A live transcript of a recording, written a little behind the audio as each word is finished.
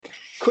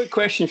Quick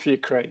question for you,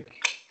 Craig.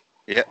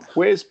 Yeah.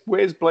 Where's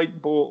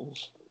Blake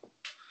Bortles?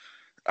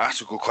 That's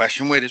a good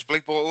question. Where is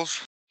Blake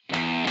Bortles?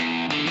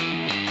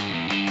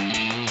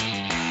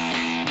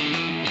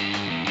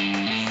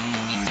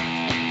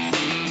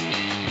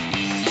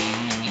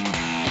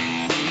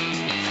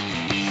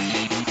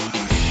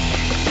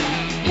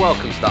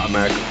 Welcome to That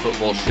American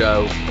Football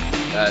Show.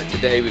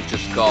 Today we've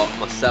just got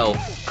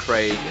myself,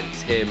 Craig and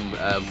Tim.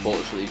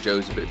 Unfortunately,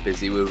 Joe's a bit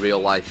busy with real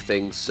life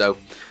things, so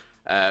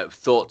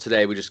thought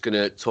today we're just going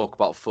to talk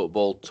about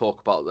football, talk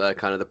about the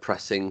kind of the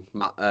pressing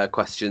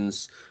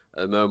questions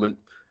at the moment.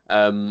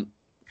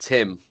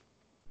 Tim,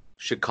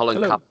 should Colin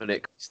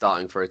Kaepernick be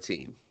starting for a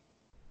team?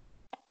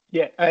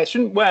 Yeah,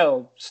 shouldn't.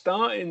 Well,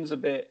 starting's a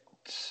bit.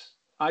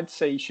 I'd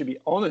say he should be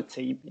on a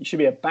team. He should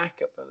be a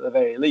backup at the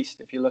very least.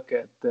 If you look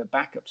at the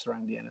backups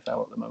around the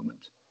NFL at the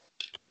moment.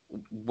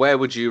 Where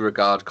would you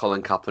regard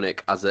Colin Kaepernick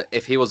as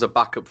if he was a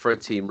backup for a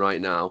team right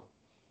now?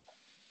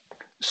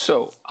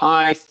 So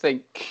I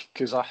think,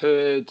 because I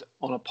heard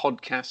on a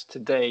podcast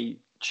today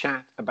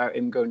chat about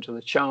him going to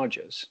the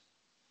Chargers,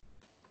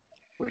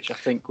 which I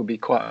think would be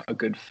quite a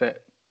good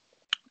fit.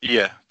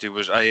 Yeah,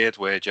 I heard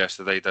word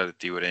yesterday that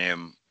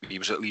he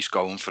was at least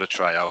going for a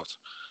tryout.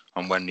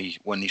 And when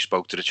he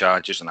spoke to the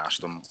Chargers and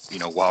asked them,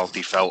 how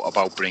they felt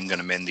about bringing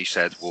him in, they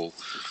said, well,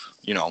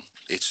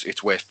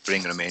 it's worth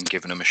bringing him in,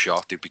 giving him a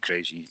shot. It'd be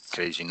crazy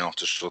not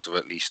to sort of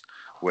at least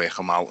work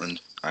him out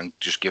and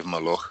just give him a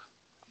look.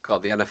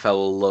 God, the NFL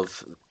will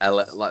love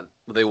LA. Like,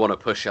 they want to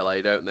push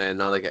LA, don't they? And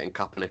now they're getting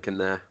Kaepernick in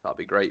there. That'd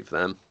be great for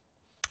them.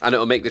 And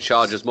it'll make the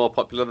Chargers more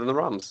popular than the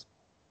Rams.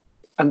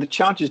 And the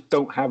Chargers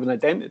don't have an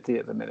identity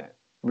at the minute,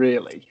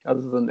 really,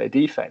 other than their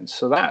defense.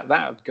 So that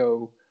would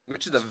go...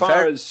 Which is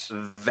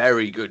a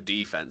very good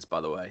defense, by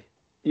the way.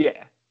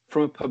 Yeah.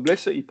 From a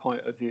publicity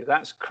point of view,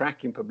 that's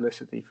cracking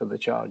publicity for the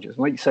Chargers.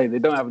 Like you say, they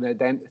don't have an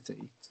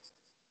identity.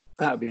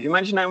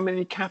 Imagine how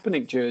many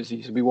Kaepernick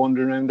jerseys will be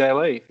wandering around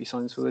LA if he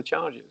signs for the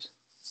Chargers.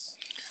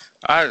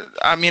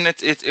 I mean,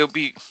 it'll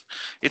be.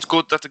 It's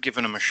good that they're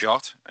giving him a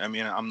shot. I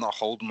mean, I'm not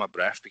holding my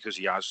breath because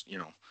he has,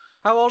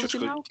 How old is he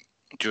now?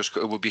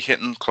 It will be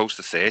hitting close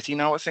to 30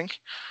 now, I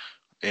think.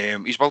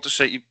 He's about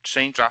the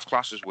same draft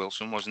class as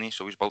Wilson, wasn't he?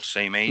 So he's about the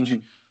same age.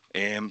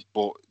 Mm-hmm.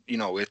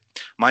 But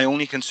my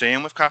only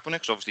concern with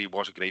Kaepernick, obviously he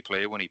was a great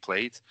player when he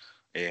played.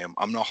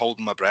 I'm not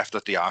holding my breath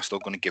that they are still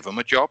going to give him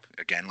a job.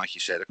 Again, like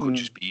you said, it could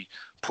just be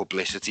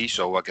publicity.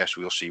 So I guess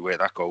we'll see where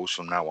that goes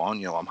from now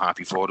on. I'm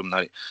happy for them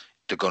that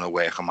they're going to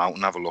work him out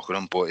and have a look at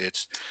him.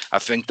 But I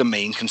think the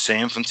main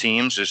concern from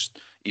teams is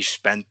he's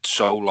spent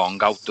so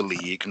long out the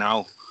league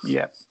now.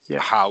 Yeah.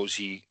 How's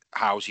he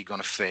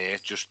going to fare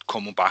just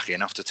coming back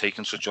in after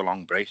taking such a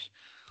long break?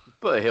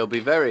 But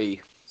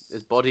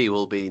his body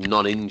will be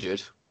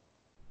non-injured.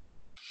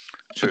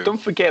 But don't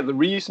forget the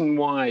reason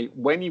why,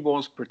 when he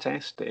was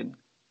protesting,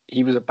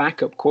 he was a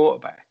backup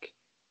quarterback.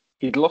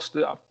 He'd lost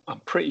I'm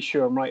pretty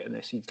sure I'm right in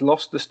this. He'd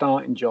lost the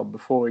starting job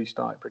before he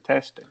started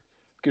protesting.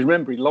 Because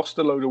remember, he lost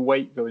a load of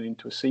weight going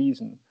into a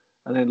season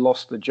and then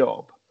lost the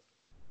job.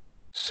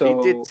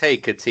 So he did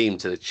take a team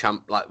to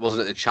the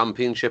wasn't it the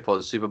championship or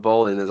the Super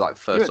Bowl in his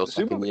first or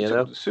second year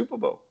though? The Super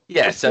Bowl.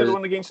 Yeah, so the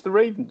one against the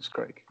Ravens,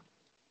 Craig.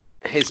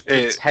 His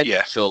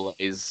potential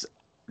is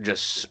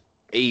just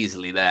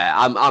easily there.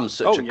 I'm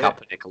such a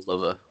Kaepernick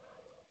lover.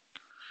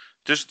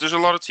 There's a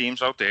lot of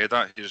teams out there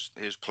that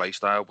his play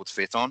style would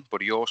fit on,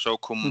 but he also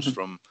comes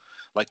from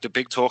the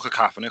big talk of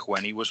Kaepernick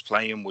when he was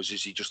playing was,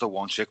 is he just a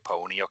one-trick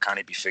pony or can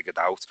he be figured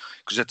out?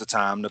 Because at the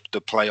time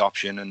the play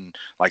option and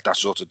that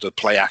sort of the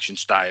play action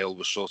style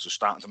was sort of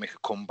starting to make a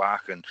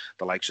comeback, and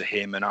the likes of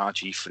him and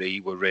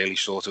RG3 were really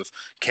sort of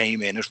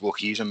came in as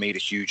rookies and made a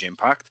huge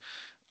impact.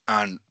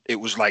 And it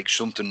was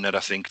something that I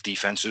think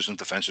defenses and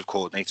defensive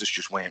coordinators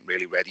just weren't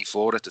really ready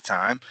for at the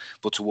time.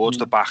 But towards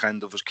the back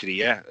end of his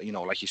career,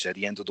 like you said,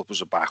 he ended up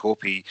as a backup.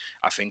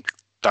 I think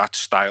that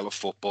style of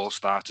football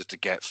started to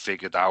get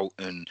figured out,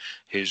 and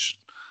his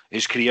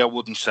career, I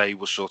wouldn't say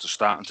was sort of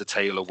starting to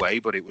tail away,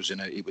 but it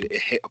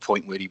hit a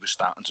point where he was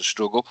starting to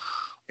struggle,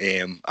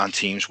 and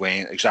teams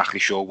weren't exactly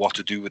sure what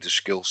to do with his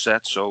skill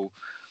set. So,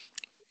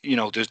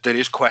 there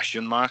is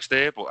question marks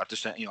there, but at the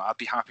same, I'd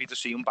be happy to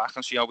see him back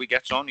and see how he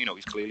gets on.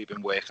 He's clearly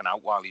been working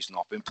out while he's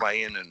not been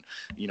playing, and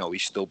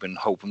he's still been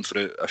hoping for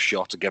a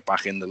shot to get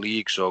back in the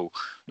league. So,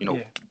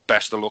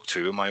 best of luck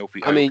to him. I hope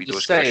he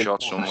does get a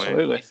shot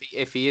somewhere.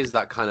 If he is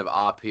that kind of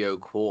RPO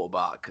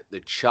quarterback, the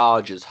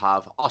Chargers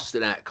have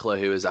Austin Eckler,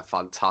 who is a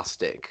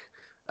fantastic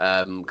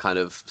kind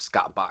of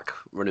scat back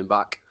running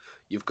back.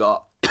 You've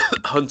got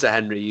Hunter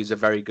Henry, who's a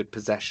very good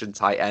possession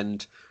tight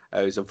end,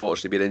 who's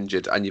unfortunately been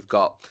injured, and you've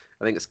got,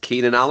 I think it's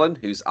Keenan Allen,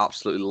 who's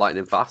absolutely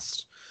lightning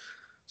fast.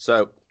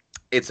 So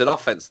it's an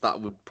offense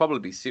that would probably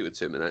be suited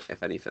to him,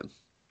 if anything.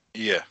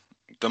 Yeah,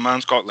 the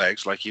man's got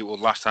legs.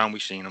 Last time we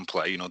seen him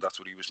play, that's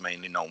what he was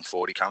mainly known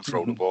for. He can't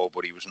throw the ball,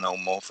 but he was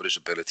known more for his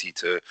ability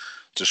to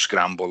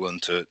scramble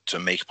and to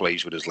make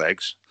plays with his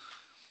legs.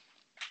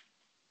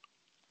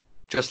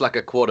 Just like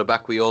a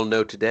quarterback we all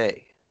know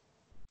today.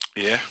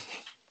 Yeah.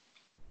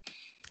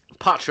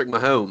 Patrick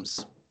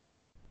Mahomes.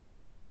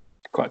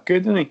 Quite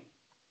good, isn't he?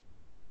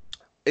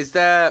 Is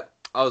there?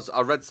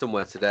 I read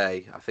somewhere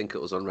today. I think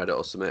it was on Reddit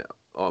or something,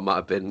 or it might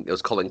have been. It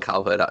was Colin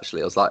Cowherd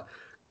actually. I was like,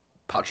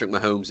 Patrick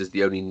Mahomes is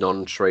the only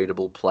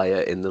non-tradable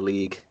player in the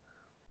league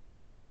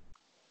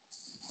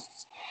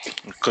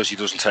because he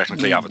doesn't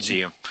technically have a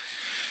team.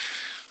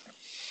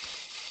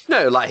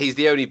 No, like he's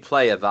the only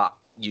player that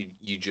you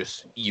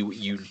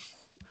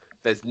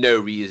there's no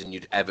reason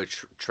you'd ever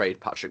trade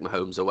Patrick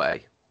Mahomes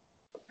away.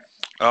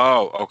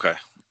 Oh, okay.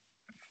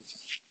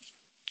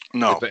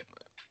 No.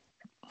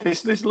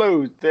 There's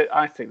loads.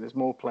 I think there's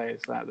more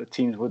players that the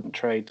teams wouldn't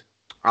trade.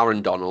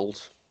 Aaron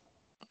Donald.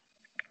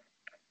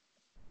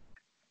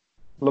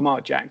 Lamar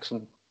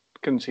Jackson.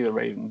 Couldn't see the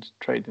Ravens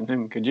trading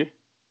him, could you?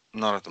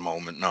 Not at the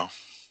moment, no.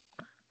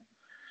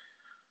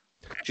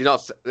 Do you know,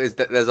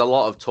 there's a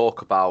lot of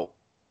talk about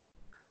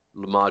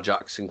Lamar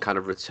Jackson kind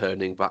of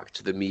returning back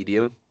to the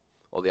medium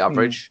or the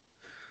average.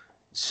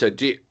 So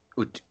do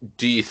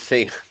you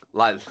think,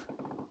 like,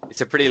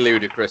 it's a pretty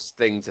ludicrous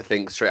thing to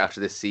think straight after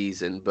this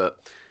season,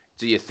 but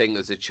do you think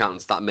there's a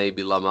chance that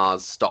maybe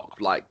Lamar's stock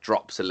like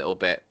drops a little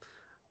bit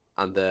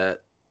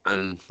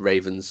and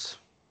Ravens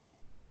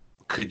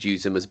could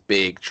use him as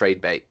big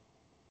trade bait?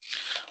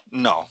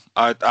 No,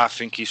 I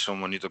think he's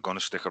someone they're going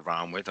to stick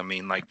around with. I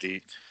mean, like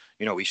he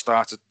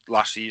started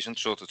last season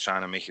sort of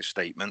trying to make a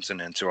statement,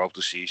 and then throughout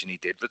the season he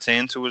did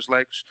return to his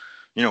legs,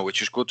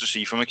 which is good to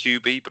see from a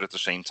QB, but at the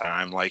same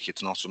time, like,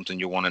 it's not something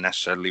you want to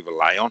necessarily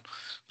rely on,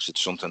 because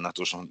it's something that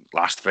doesn't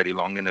last very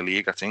long in the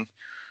league, I think.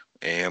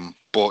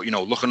 But,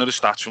 looking at the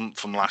stats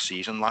from last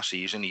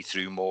season he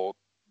threw more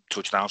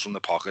touchdowns from the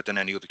pocket than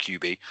any other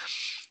QB.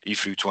 He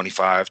threw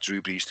 25,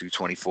 Drew Brees threw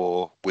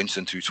 24,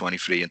 Winston threw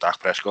 23, and Dak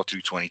Prescott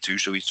threw 22.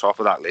 So he's top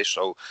of that list.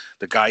 So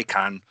the guy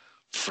can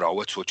throw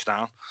a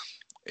touchdown,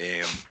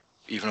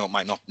 even though it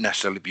might not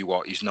necessarily be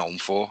what he's known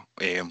for.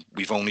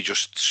 We've only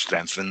just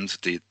strengthened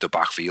the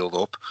backfield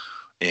up,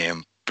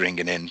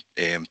 bringing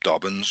in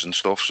Dobbins and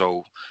stuff.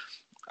 So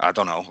I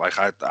don't know. Like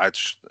I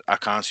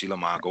can't see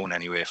Lamar going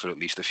anywhere for at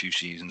least a few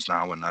seasons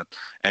now. And that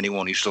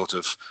anyone who's sort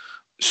of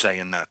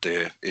saying that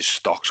his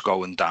stock's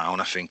going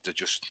down, I think they're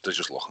just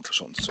looking for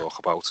something to talk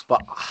about.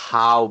 But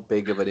how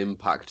big of an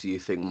impact do you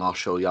think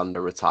Marshall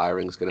Yanda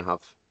retiring is going to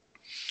have?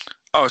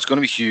 Oh, it's going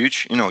to be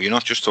huge. You're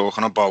not just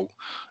talking about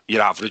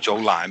your average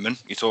O-lineman.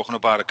 You're talking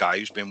about a guy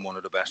who's been one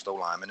of the best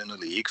O-linemen in the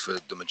league for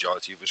the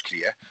majority of his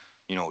career.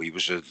 He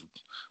was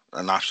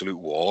an absolute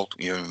wall,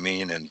 you know what I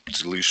mean? And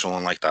to lose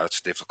someone like that,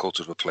 it's difficult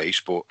to replace.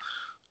 But,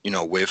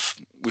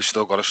 we've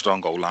still got a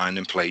strong O-line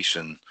in place,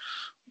 and,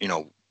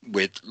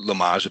 with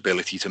Lamar's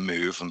ability to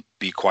move and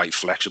be quite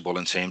flexible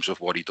in terms of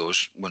what he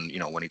does when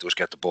he does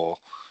get the ball,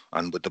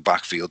 and with the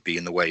backfield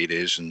being the way it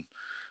is, and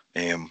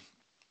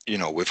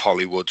with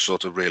Hollywood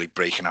sort of really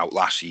breaking out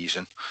last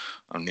season,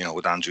 and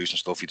with Andrews and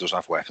stuff, he does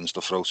have weapons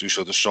to throw to.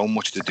 So there's so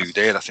much to do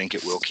there. I think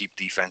it will keep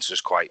defenses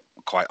quite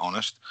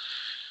honest.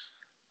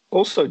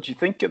 Also, do you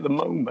think at the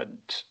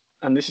moment,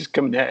 and this is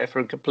coming at it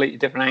from a completely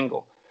different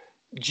angle,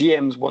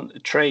 GMs want to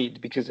trade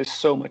because there's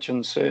so much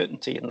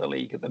uncertainty in the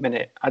league at the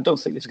minute? I don't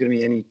think there's going to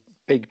be any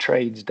big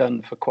trades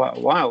done for quite a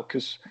while,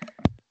 because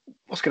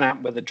what's going to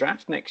happen with the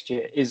draft next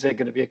year? Is there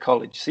going to be a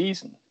college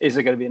season? Is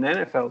there going to be an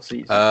NFL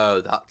season?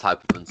 Oh, that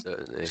type of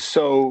uncertainty.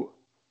 So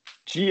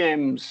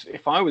GMs,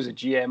 if I was a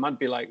GM, I'd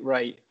be like,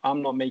 right,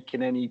 I'm not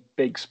making any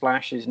big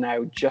splashes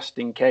now just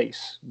in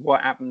case.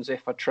 What happens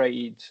if I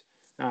trade,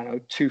 I don't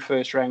know, 2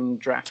 first-round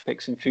draft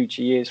picks in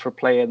future years for a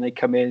player and they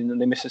come in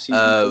and they miss a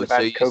season because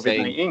of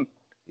COVID-19?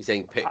 You're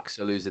saying picks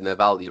are losing their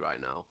value right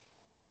now?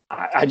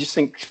 I just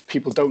think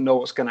people don't know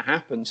what's going to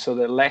happen, so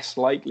they're less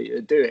likely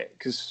to do it.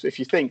 Because if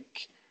you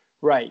think,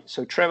 right,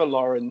 so Trevor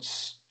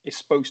Lawrence is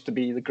supposed to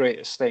be the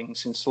greatest thing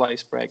since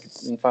sliced bread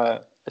as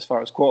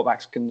far as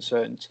quarterbacks are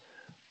concerned,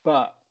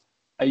 but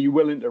are you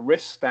willing to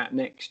risk that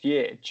next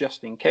year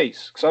just in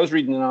case? Because I was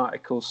reading an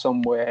article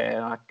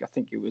somewhere, I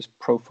think it was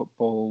Pro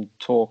Football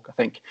Talk,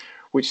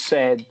 which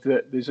said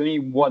that there's only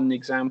one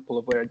example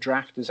of where a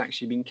draft has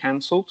actually been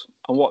cancelled.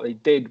 And what they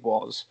did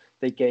was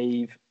they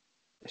gave,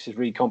 this is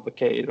really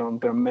complicated, I'm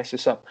going to mess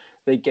this up.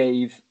 They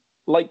gave,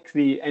 like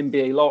the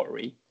NBA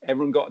lottery,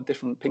 everyone got a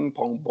different ping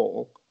pong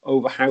ball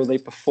over how they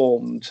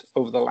performed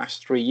over the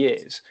last 3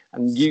 years.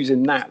 And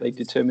using that, they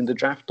determined the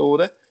draft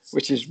order,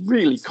 which is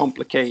really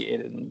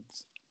complicated. And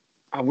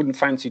I wouldn't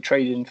fancy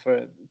trading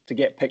to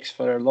get picks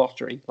for a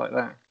lottery like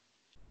that.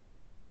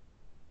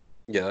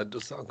 Yeah, it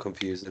does sound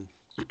confusing.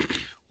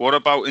 What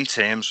about in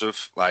terms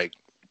of, like,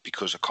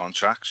 because of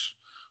contracts?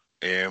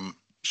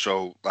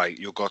 So, like,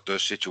 you've got the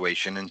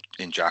situation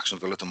in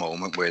Jacksonville at the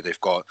moment where they've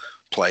got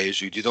players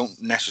who you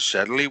don't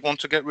necessarily want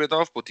to get rid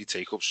of, but they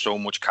take up so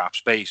much cap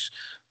space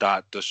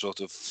that they're sort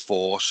of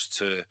forced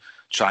to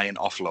try and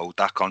offload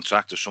that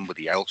contract to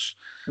somebody else.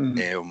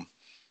 Mm-hmm.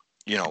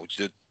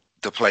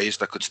 The players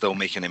that could still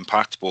make an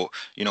impact. But,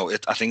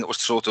 I think it was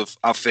sort of,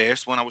 at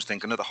first, when I was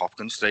thinking of the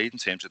Hopkins trade in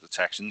terms of the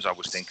Texans, I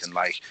was thinking,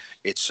 like,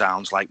 it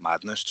sounds like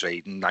madness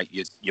trading, like,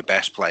 your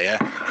best player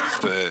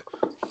for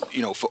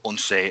for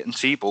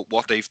uncertainty. But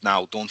what they've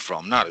now done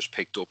from that is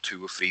picked up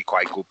 2 or 3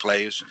 quite good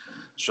players.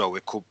 So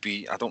it could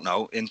be, I don't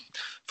know,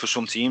 for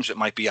some teams it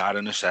might be out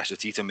of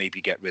necessity to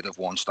maybe get rid of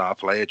 1 star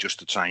player just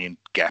to try and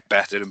get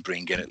better and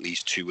bring in at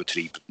least 2 or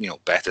 3,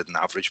 better than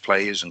average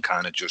players and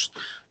kind of just,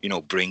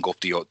 bring up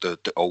the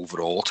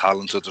overall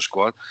talent of the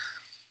squad.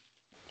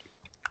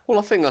 Well,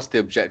 I think that's the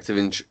objective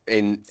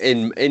in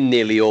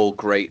nearly all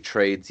great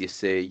trades you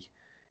see.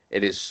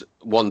 It is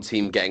one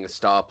team getting a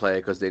star player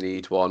because they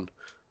need one,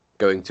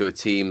 going to a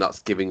team that's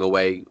giving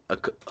away.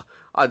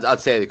 I'd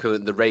say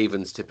the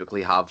Ravens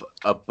typically have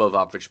above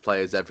average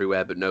players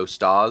everywhere, but no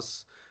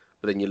stars.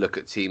 But then you look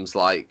at teams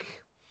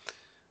like,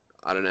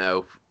 I don't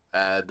know,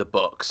 the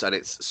Bucks, and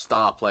it's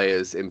star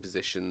players in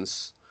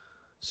positions.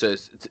 So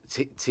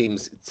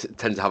teams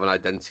tend to have an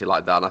identity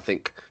like that, and I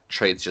think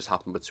trades just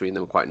happen between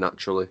them quite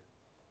naturally.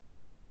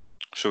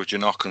 So would you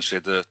not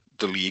consider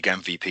the league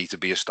MVP to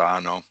be a star?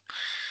 No.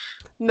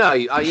 No,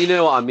 you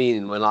know what I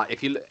mean. When I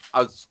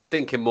was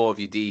thinking more of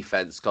your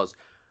defense because,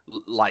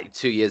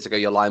 2 years ago,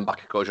 your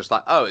linebacker coach was just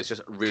like, oh, it's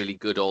just really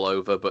good all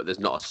over, but there's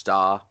not a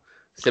star.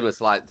 Similar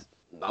to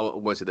I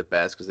won't say the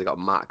Bears because they got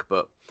Mac,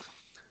 but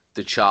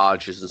the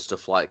Chargers and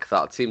stuff like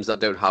that. Teams that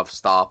don't have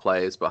star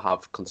players but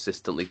have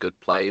consistently good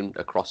playing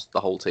across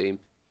the whole team.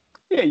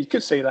 Yeah, you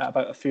could say that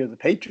about a few of the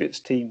Patriots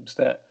teams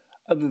that,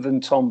 other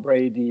than Tom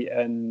Brady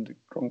and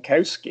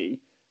Gronkowski,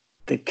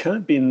 they kind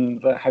of been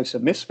the house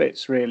of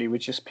misfits, really,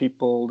 with just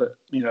people that,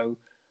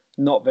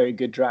 not very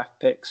good draft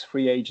picks,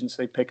 free agents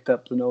they picked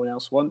up that no one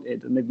else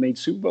wanted, and they've made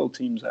Super Bowl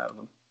teams out of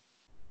them.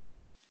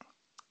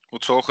 Well,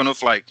 talking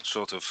of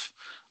sort of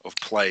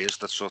players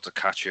that sort of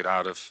catch it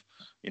out of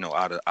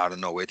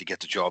nowhere to get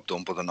the job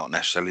done, but they're not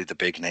necessarily the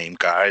big name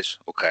guys.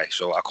 Okay,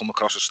 so I come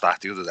across a stat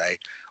the other day.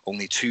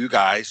 Only 2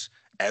 guys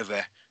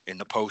ever in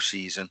the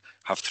postseason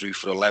have threw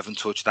for 11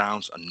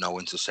 touchdowns and no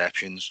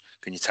interceptions.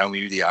 Can you tell me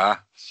who they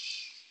are?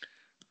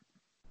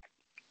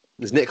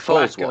 There's Nick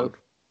Foles one.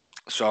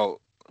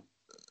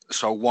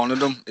 So one of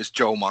them is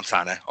Joe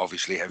Montana.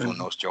 Obviously, everyone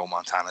knows Joe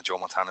Montana. Joe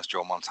Montana's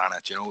Joe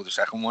Montana. Do you know who the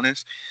second one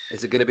is?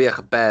 Is it going to be like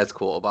a Bears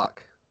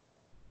quarterback?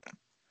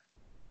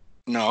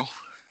 No.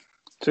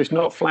 So it's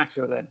not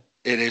Flacco then?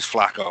 It is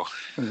Flacco.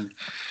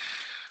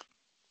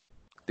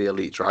 The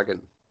Elite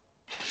Dragon.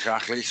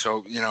 Exactly.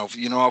 So, you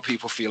know how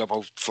people feel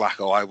about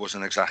Flacco. I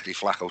wasn't exactly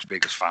Flacco's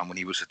biggest fan when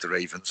he was at the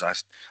Ravens.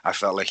 I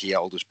felt like he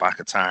held us back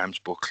at times,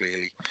 but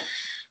clearly,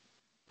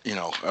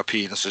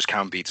 appearances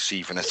can be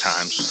deceiving at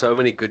times. So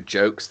many good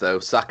jokes, though.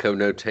 Flacco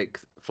no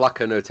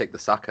take the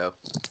Sacco.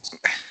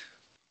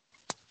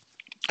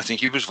 I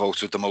think he was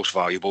voted the most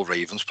valuable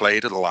Ravens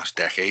player of the last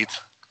decade.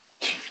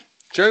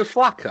 Joe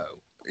Flacco?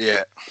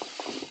 Yeah.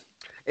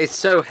 It's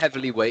so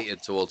heavily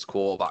weighted towards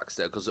quarterbacks,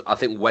 though, because I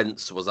think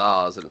Wentz was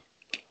ours, and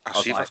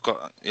I've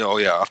got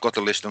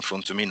the list in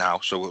front of me now.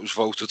 So it was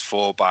voted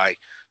for by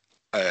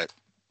a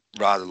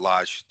rather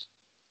large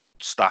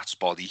stats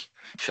body,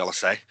 shall I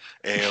say.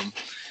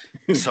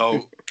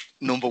 So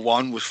number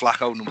 1 was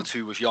Flacco, number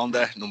 2 was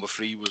Yonder, number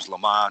 3 was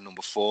Lamar,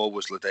 number 4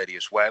 was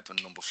Ladarius Webb,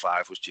 and number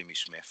 5 was Jimmy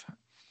Smith.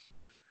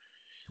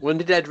 When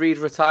did Ed Reed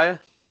retire?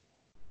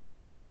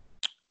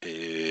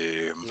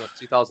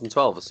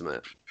 2012 or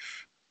something.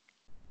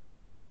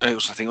 I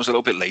think it was a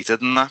little bit later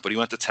than that, but he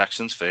went to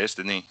Texans first,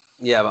 didn't he?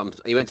 Yeah, but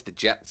he went to the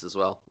Jets as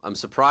well. I'm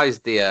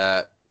surprised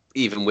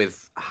even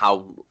with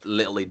how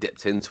little he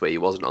dipped into it, he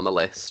wasn't on the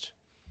list.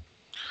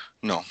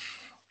 No.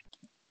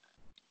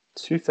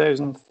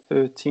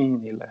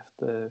 2013 he left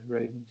the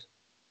Ravens.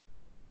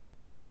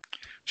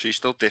 So he's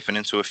still dipping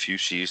into a few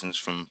seasons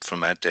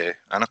from Ed there,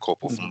 and a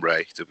couple from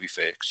Ray, to be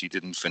fair, because he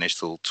didn't finish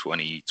till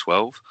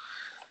 2012.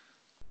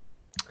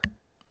 That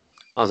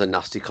was a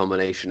nasty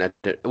combination.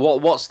 Ed.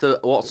 What's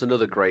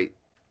another great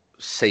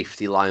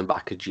safety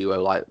linebacker duo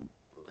like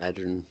Ed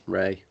and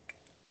Ray?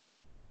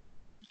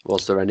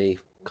 Was there any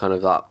kind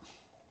of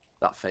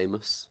that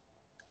famous?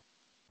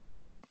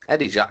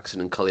 Eddie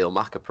Jackson and Khalil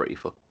Mack are pretty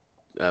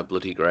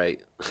bloody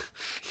great.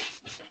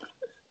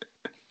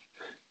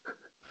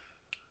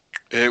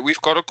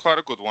 We've got quite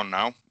a good one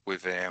now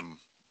with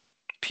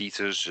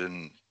Peters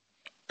and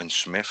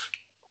Smith.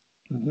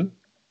 Mm-hmm.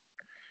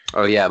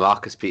 Oh yeah,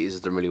 Marcus Peters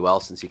has done really well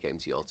since he came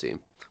to your team.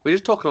 We're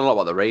just talking a lot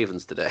about the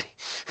Ravens today.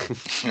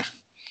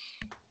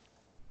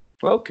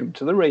 Welcome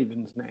to the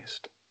Ravens'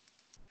 nest.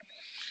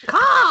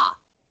 Car!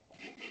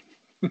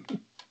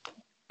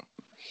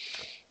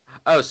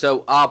 Oh,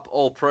 so our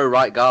all-pro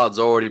right guard's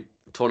already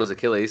torn his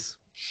Achilles.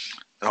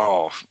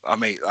 Oh, I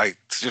mean,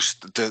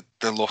 just the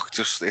look,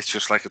 it's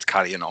just like it's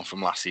carrying on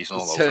from last season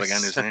all over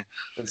again, isn't it?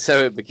 And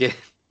so it begins.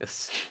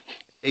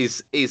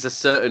 He's a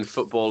certain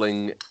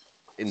footballing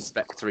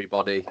inspectory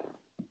body.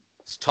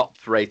 It's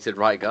top-rated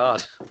right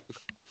guard.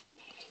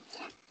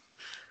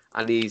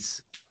 And he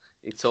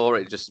tore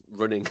it just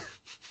running.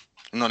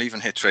 Not even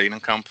hit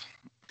training camp.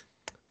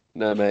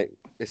 No, mate.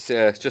 It's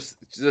just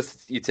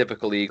your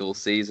typical Eagles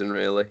season,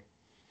 really.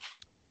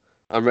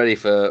 I'm ready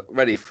for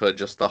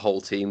just the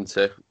whole team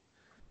to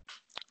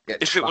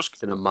get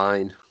trapped in a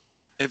mine.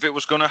 If it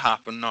was going to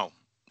happen, no,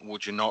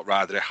 would you not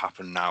rather it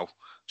happen now,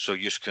 so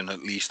you can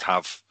at least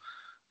have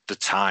the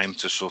time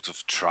to sort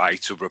of try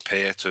to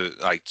repair, to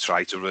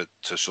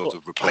sort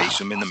of replace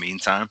him in the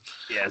meantime.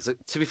 Yeah, so,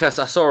 to be fair,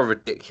 I saw a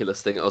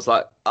ridiculous thing. I was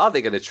like, are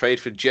they going to trade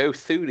for Joe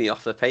Thuney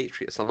off the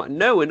Patriots? I'm like,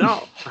 no, we're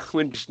not.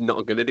 We're just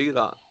not going to do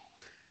that.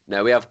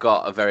 No, we have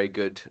got a very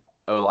good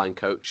O-line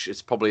coach.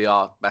 It's probably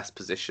our best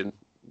position.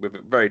 We're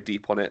very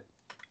deep on it.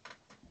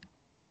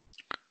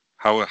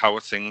 How are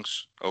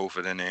things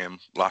over in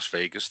Las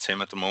Vegas,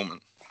 Tim, at the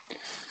moment?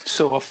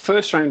 So our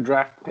first round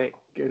draft pick,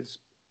 as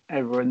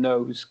everyone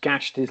knows,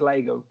 gashed his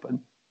leg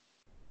open,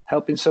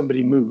 helping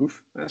somebody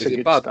move. That's a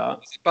good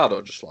start. Is it bad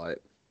or just like?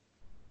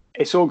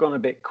 It's all gone a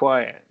bit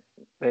quiet.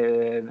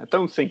 I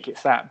don't think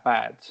it's that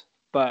bad.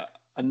 But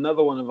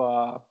another one of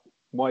our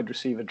wide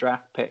receiver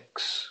draft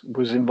picks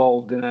was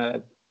involved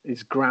in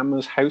his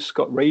grandma's house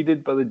got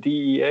raided by the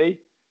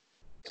DEA.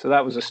 So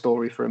that was a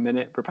story for a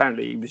minute. But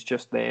apparently he was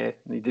just there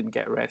and he didn't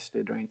get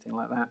arrested or anything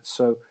like that.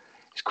 So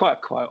it's quite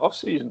a quiet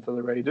off-season for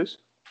the Raiders.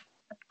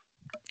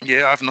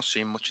 Yeah, I've not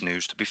seen much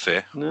news, to be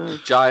fair. No.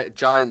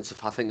 Giants,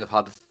 I think, have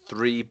had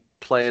 3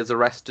 players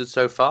arrested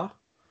so far.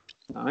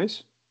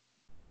 Nice.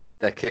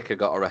 Their kicker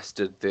got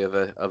arrested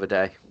the other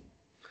day.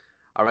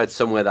 I read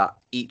somewhere that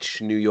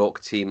each New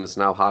York team has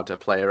now had a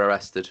player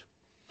arrested.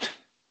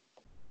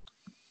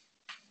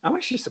 I'm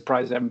actually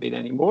surprised there haven't been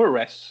any more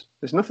arrests.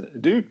 There's nothing to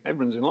do.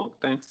 Everyone's in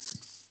lockdown.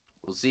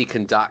 Well, Zeke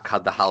and Dak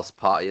had the house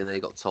party and they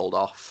got told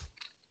off.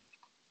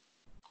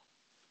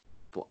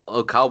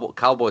 But,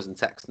 Cowboys and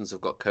Texans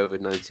have got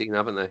COVID-19,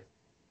 haven't they?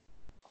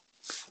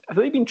 Have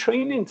they been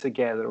training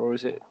together, or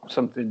is it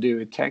something to do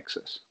with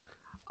Texas?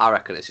 I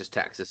reckon it's just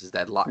Texas is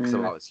dead lax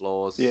about its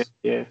laws.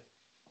 Yeah.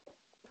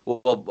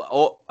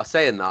 Well,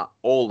 saying that,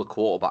 all the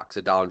quarterbacks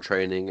are down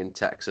training in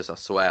Texas, I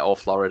swear, or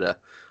Florida.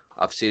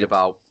 I've seen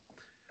about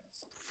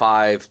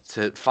 5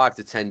 to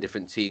 10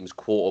 different teams.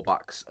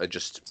 Quarterbacks are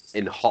just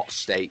in hot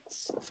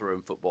states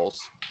throwing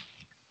footballs.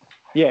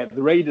 Yeah,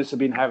 the Raiders have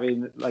been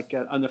having like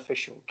an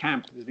unofficial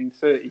camp. There's been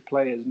 30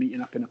 players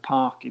meeting up in a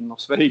park in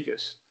Las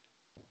Vegas.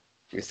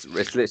 It's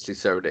literally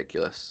so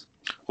ridiculous.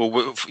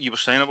 Well, you were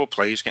saying about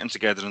players getting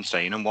together and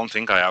saying, and one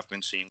thing I have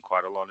been seeing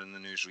quite a lot in the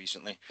news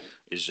recently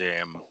is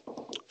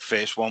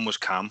first one was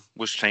Cam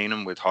was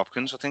training with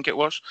Hopkins, I think it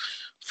was,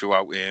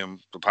 throughout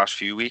the past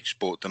few weeks,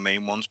 but the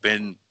main one's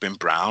been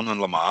Brown and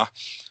Lamar.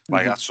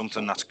 Like that's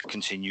something that's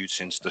continued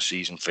since the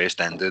season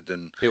first ended.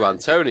 And who,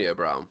 Antonio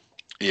Brown?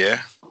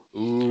 Yeah.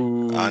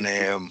 Ooh.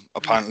 And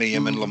apparently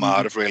him and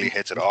Lamar have really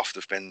hit it off.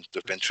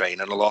 They've been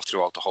training a lot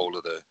throughout the whole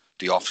of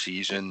the off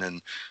season,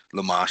 and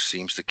Lamar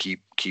seems to keep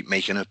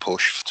making a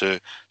push to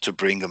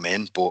bring him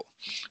in. But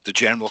the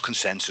general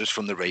consensus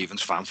from the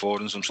Ravens fan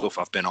forums and stuff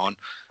I've been on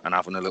and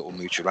having a little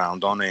mooch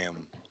around on,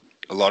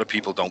 a lot of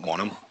people don't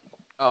want him.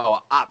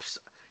 Oh,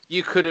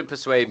 you couldn't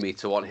persuade me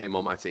to want him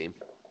on my team.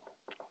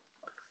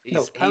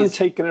 Having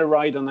taken a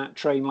ride on that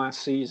train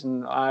last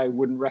season, I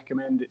wouldn't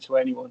recommend it to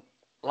anyone.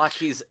 Like,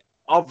 he's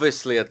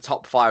obviously a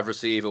top 5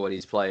 receiver when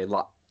he's playing,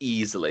 like,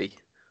 easily,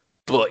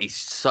 but he's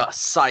so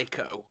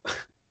psycho.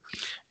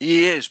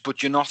 He is, but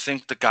do you not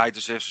think the guy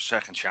deserves a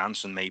second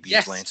chance and maybe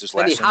he's learned his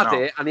lesson now? He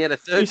had it, and he had a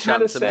third chance. He's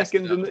had a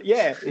second,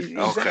 exactly.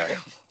 Okay.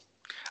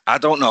 I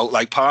don't know.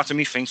 Like, part of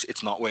me thinks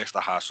it's not worth the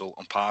hassle,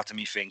 and part of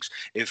me thinks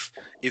if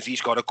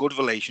he's got a good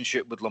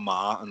relationship with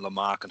Lamar and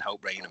Lamar can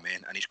help rein him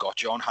in, and he's got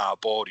John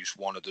Harbaugh, who's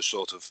one of the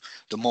sort of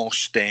the more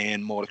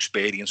stern, more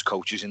experienced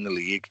coaches in the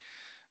league.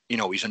 You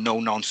know, he's a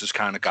no-nonsense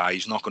kind of guy.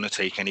 He's not going to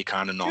take any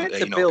kind of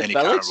any kind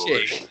of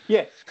rubbish.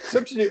 Yeah,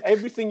 substitute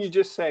everything you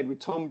just said with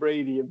Tom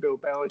Brady and Bill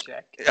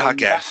Belichick. I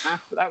guess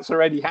that's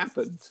already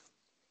happened.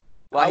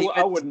 Well,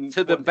 I wouldn't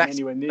to the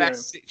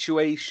best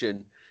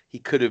situation he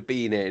could have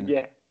been in.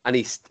 Yeah, and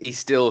he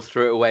still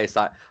threw it away. It's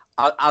like,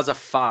 as a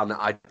fan,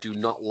 I do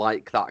not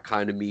like that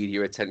kind of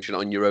media attention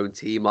on your own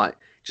team. Like,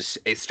 just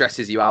it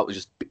stresses you out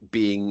just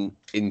being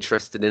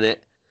interested in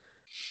it.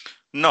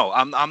 No,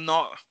 I'm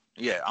not.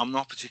 Yeah, I'm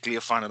not particularly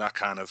a fan of that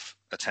kind of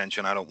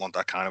attention. I don't want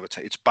that kind of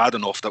attention. It's bad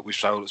enough that we've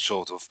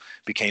sort of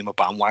became a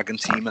bandwagon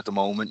team at the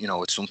moment. You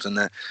know, it's something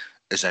that,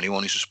 as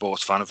anyone who's a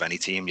sports fan of any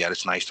team, yeah,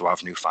 it's nice to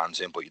have new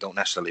fans in, but you don't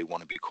necessarily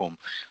want to become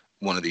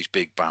one of these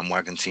big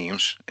bandwagon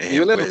teams.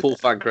 You're a Liverpool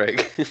fan,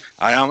 Craig.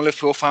 I am a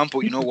Liverpool fan, but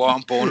you know what?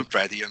 I'm born and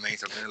bred here,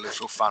 mate. I've been a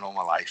Liverpool fan all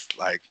my life.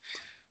 Like,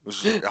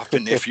 I've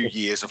been there a few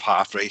years of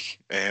heartbreak.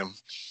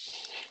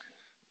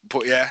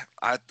 But yeah,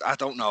 I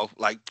don't know.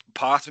 Like,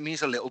 part of me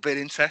is a little bit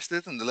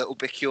interested and a little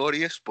bit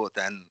curious, but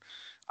then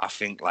I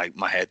think like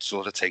my head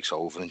sort of takes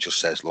over and just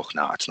says, "Look,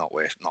 nah, it's not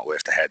worth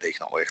the headache,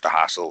 not worth the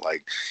hassle."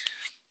 Like,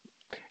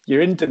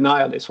 you're in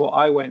denial. It's what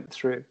I went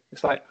through.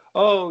 It's like,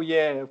 oh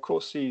yeah, of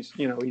course he's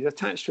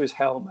attached to his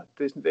helmet.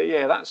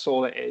 Yeah, that's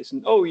all it is.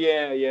 And oh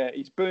yeah,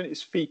 he's burnt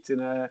his feet in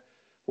a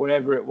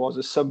whatever it was,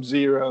 a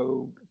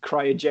sub-zero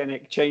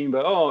cryogenic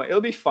chamber. Oh,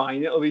 it'll be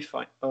fine.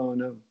 Oh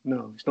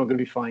no, it's not going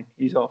to be fine.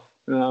 He's off.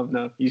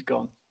 No, he's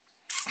gone.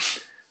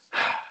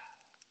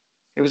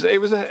 It was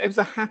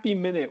a happy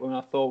minute when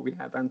I thought we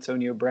had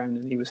Antonio Brown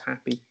and he was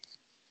happy.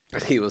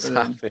 He was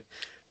happy.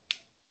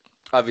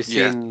 Have you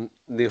seen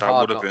New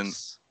Hard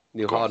Knocks?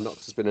 New Hard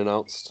Knocks has been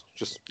announced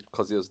just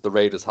because the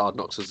Raiders' Hard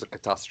Knocks was a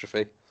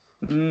catastrophe.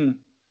 Mm.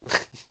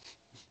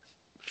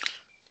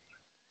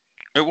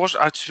 It was,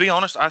 to be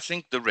honest, I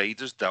think the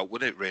Raiders dealt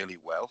with it really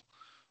well.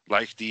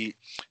 Like, they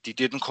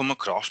didn't come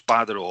across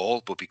bad at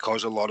all, but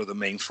because a lot of the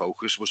main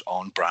focus was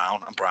on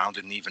Brown, and Brown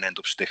didn't even end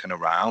up sticking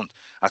around,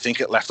 I think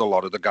it left a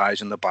lot of the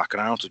guys in the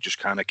background to just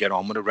kind of get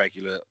on with a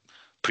regular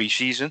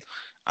preseason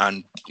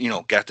and, you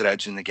know, get their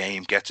heads in the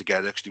game, get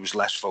together, because there was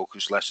less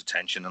focus, less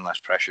attention, and less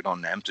pressure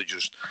on them to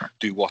just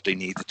do what they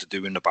needed to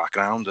do in the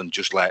background and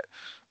just let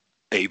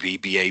AB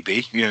be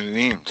AB. You know what I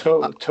mean?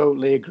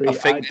 Totally agree. I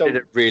think they did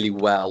it really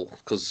well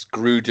because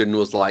Gruden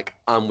was like,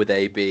 I'm with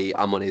AB,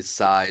 I'm on his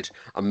side.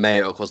 And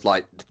Mayock was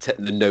like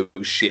the no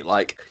shit,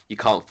 like, you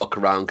can't fuck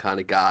around kind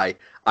of guy.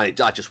 And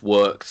that just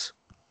worked.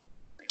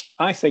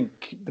 I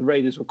think the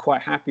Raiders were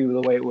quite happy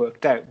with the way it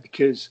worked out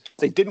because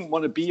they didn't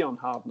want to be on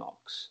Hard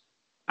Knocks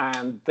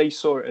and they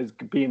saw it as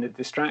being a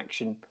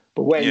distraction.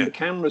 But when the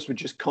cameras were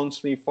just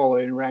constantly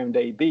following around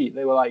AB,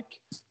 they were like,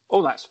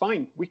 oh, that's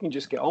fine. We can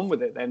just get on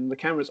with it then. The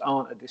cameras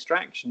aren't a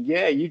distraction.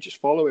 Yeah, you just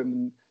follow him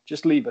and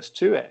just leave us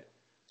to it.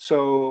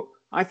 So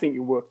I think it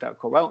worked out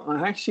quite well.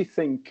 And I actually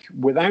think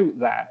without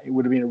that, it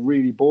would have been a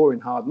really boring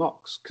Hard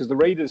Knocks because the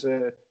Raiders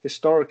are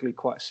historically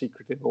quite a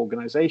secretive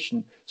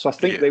organization. So I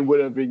think they would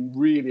have been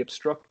really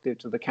obstructive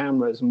to the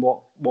cameras and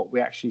what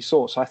we actually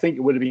saw. So I think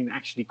it would have been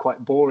actually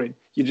quite boring.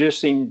 You'd just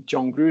seen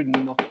John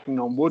Gruden knocking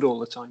on wood all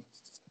the time.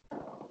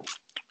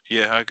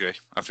 Yeah, I agree.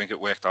 I think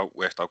it worked out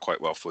quite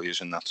well for you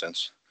in that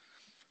sense.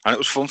 And it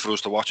was fun for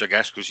us to watch, I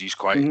guess, because he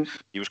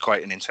was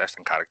quite an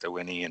interesting character,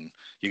 Winnie, and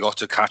you got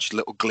to catch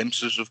little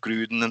glimpses of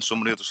Gruden and some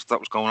of the other stuff that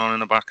was going on in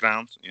the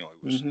background. You know,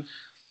 it was.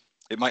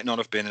 It might not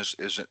have been as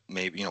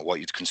maybe, you know, what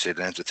you'd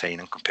consider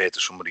entertaining compared to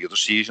some of the other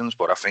seasons,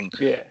 but I think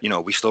you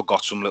know, we still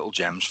got some little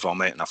gems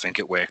from it, and I think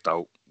it worked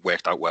out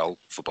well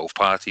for both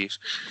parties.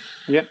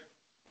 Yeah.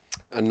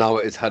 And now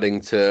it is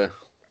heading to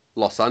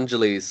Los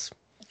Angeles.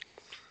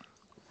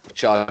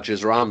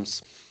 Chargers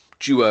Rams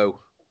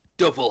duo.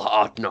 Double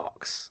Hard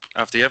Knocks.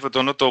 Have they ever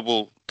done a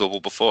double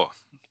before?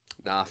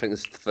 Nah, I think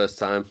this is the first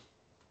time.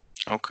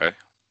 Okay.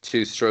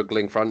 Two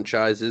struggling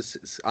franchises.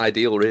 It's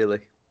ideal,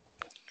 really.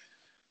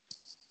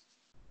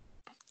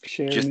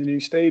 Sharing a new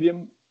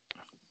stadium.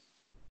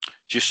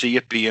 Do you see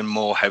it being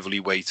more heavily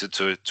weighted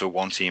to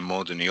one team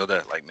more than the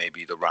other? Like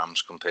maybe the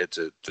Rams compared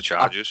to the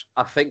Chargers?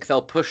 I think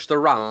they'll push the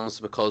Rams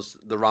because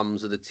the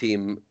Rams are the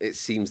team it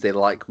seems they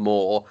like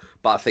more.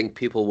 But I think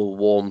people will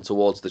warm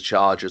towards the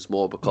Chargers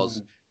more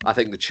because I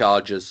think the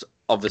Chargers,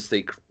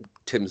 obviously,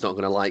 Tim's not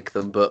going to like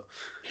them, but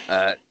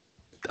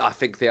I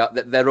think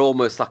they're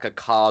almost like a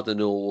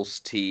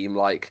Cardinals team,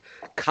 like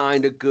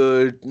kind of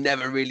good,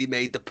 never really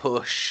made the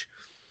push.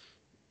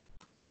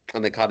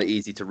 And they're kind of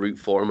easy to root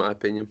for, in my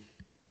opinion.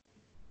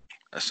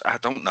 I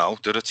don't know.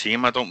 They're a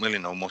team I don't really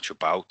know much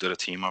about. They're a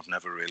team I've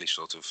never really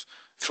sort of,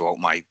 throughout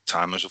my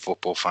time as a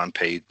football fan,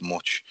 paid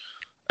much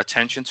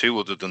attention to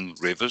other than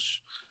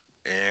Rivers.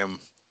 I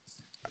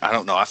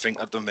don't know. I think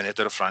at the minute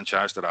they're a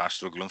franchise that are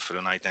struggling for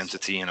an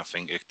identity, and I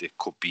think it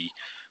could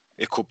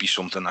be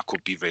something that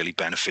could be really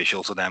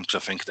beneficial to them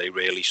because I think they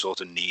really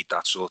sort of need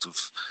that sort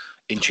of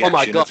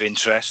injection of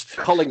interest.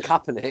 Colin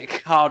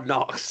Kaepernick, Hard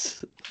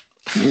Knocks.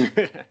 Oh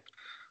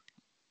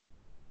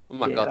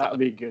my God, that would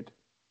be good.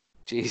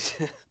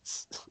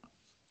 Jesus.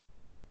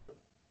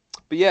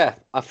 But yeah,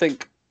 I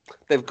think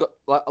they've got,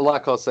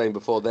 like I was saying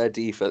before, their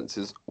defense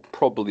is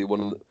probably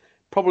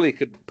probably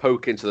could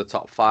poke into the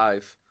top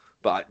 5,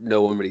 but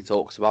no one really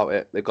talks about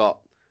it. They've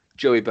got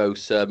Joey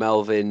Bosa,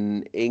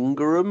 Melvin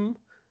Ingram,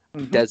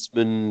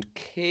 Desmond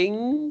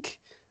King.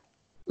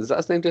 Is that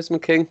his name,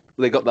 Desmond King?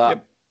 They got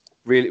that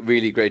really,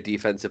 really great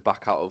defensive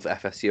back out of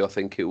FSU, I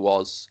think it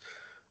was.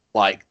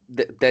 Like,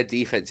 their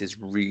defense is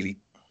really,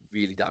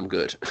 really damn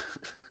good.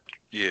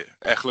 Yeah,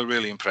 Eckler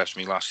really impressed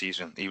me last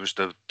season. He was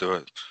the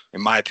in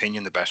my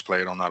opinion, the best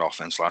player on that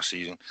offense last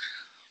season.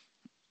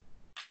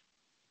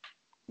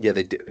 Yeah,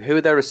 they do. Who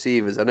are their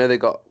receivers? I know they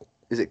got.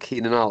 Is it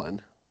Keenan Allen?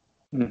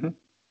 Mm-hmm.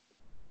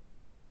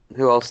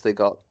 Who else they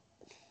got?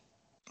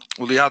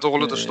 Well, they had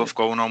all of the stuff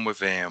going on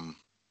with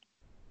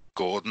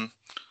Gordon.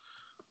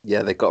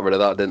 Yeah, they got rid of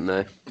that, didn't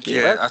they?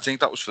 Yeah, I think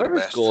that was for the best.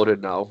 Where is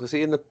Gordon now? Is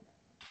he in the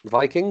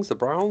Vikings, the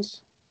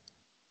Browns?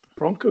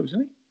 Broncos,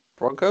 isn't he?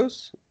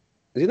 Broncos?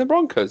 Is he in the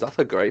Broncos? That's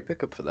a great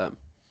pickup for them.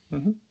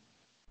 Mm-hmm.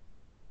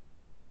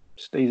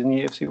 Stays in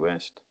the AFC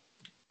West.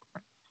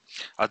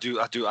 I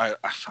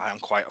am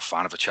quite a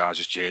fan of a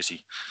Chargers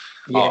jersey.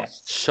 Yeah,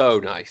 so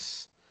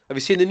nice. Have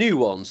you seen the new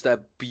ones?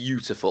 They're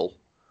beautiful.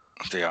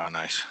 They are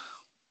nice.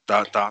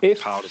 That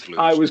powder blue.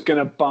 I was going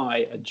to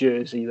buy a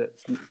jersey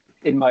that's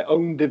in my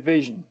own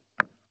division,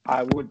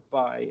 I would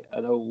buy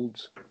an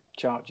old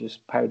Chargers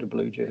powder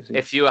blue jersey.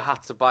 If you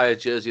had to buy a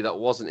jersey that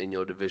wasn't in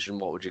your division,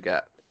 what would you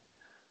get?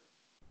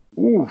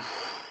 Ooh,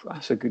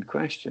 that's a good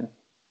question.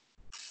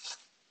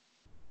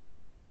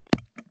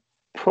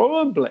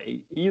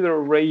 Probably either a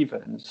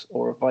Ravens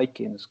or a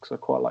Vikings, because I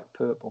quite like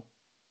purple.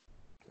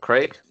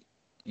 Craig,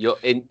 you're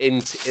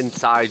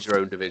inside your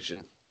own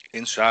division.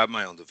 Inside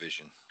my own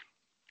division,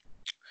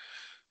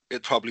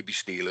 it'd probably be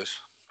Steelers.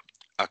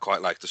 I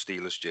quite like the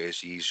Steelers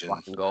jerseys.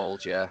 Black and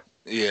gold, yeah.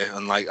 Yeah,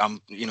 and like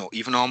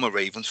even though I'm a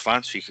Ravens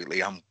fan,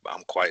 secretly I'm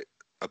quite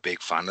a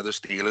big fan of the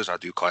Steelers. I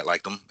do quite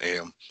like them.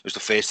 It was the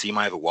first team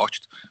I ever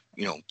watched.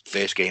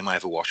 First game I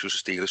ever watched was a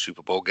Steelers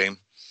Super Bowl game.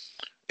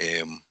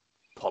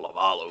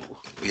 Polamalu.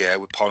 Yeah,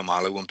 with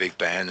Polamalu and Big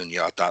Ben, and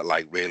you had that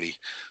really.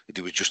 It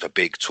was just a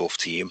big, tough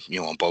team.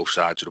 On both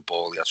sides of the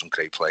ball, he had some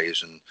great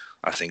players, and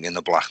I think in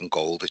the black and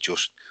gold, it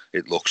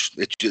looks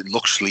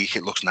sleek,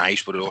 it looks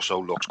nice, but it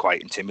also looks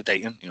quite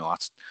intimidating.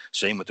 That's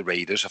same with the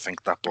Raiders. I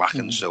think that black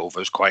and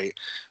silver is quite.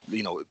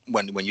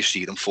 When you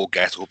see them full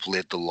get up,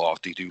 lid the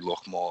lot, they do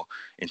look more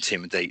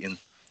intimidating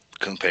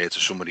compared to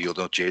some of the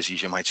other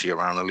jerseys you might see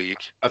around the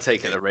league. I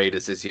take it the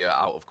Raiders is your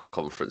out of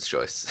conference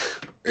choice.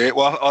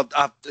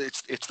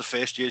 It's the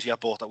first jersey I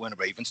bought that went a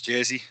Ravens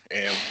jersey.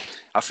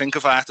 I think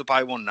if I had to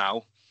buy one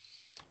now,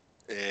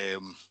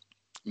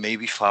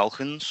 maybe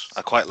Falcons.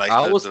 I quite like.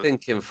 I was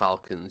thinking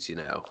Falcons.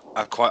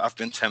 I've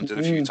been tempted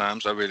a few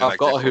times. I really like. I've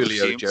got a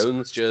Julio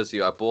Jones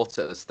jersey. I bought it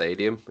at the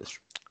stadium.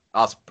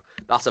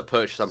 That's a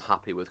purchase I'm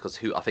happy with because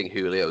I think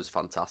Julio is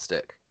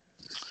fantastic.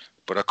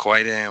 But I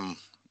quite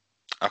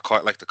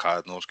like the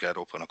Cardinals get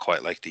up, and I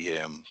quite like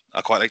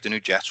the new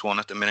Jets one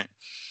at the minute.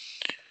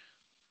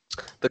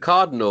 The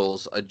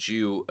Cardinals are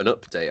due an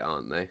update,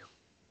 aren't they?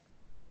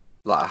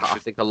 I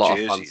think a lot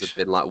of fans have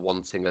been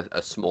wanting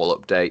a small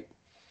update.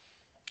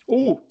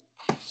 Oh,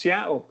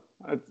 Seattle!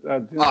 I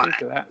didn't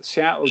think of that.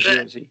 Seattle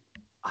jersey.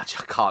 I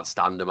can't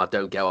stand them. I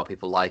don't get why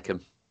people like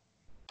them.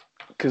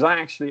 Because I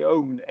actually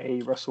own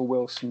a Russell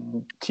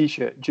Wilson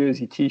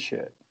jersey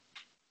T-shirt,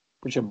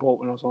 which I bought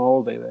when I was on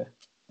holiday there.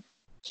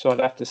 So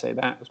I'd have to say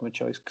that was my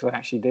choice because I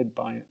actually did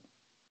buy it.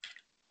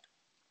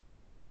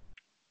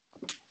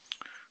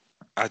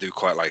 I do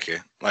quite like it.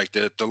 Like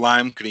the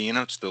lime green,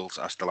 I still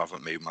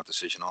haven't made my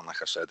decision on.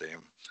 Like I said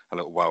a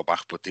little while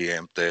back, but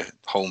the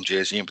home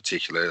jersey in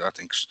particular, I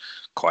think's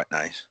quite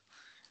nice.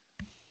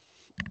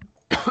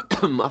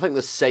 I think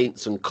the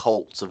Saints and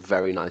Colts are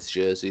very nice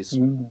jerseys.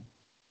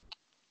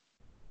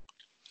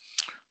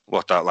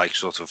 What that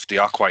sort of they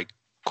are quite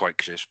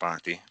crisp,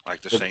 aren't they?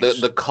 Like the Saints.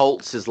 The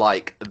Colts is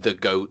the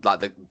goat,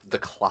 the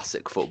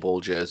classic football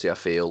jersey. I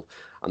feel,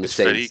 and it's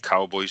the Saints very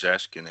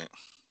Cowboys-esque, isn't it?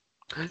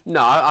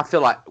 No, I feel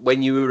like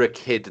when you were a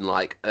kid and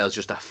there was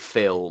just a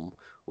film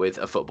with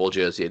a football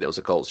jersey and it was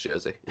a Colts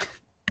jersey.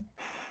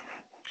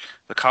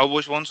 The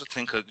Cowboys ones, I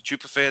think, do you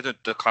prefer the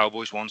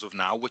Cowboys ones of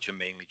now, which are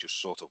mainly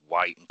just sort of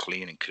white and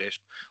clean and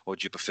crisp, or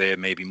do you prefer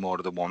maybe more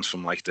of the ones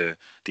from the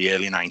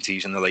early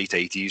 90s and the late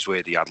 80s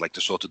where they had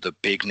the sort of the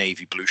big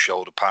navy blue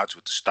shoulder pads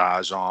with the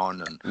stars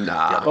on? And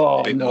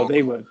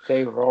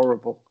they were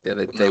horrible. Yeah,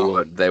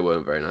 they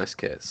weren't very nice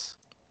kits.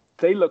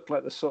 They looked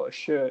like the sort of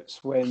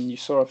shirts when you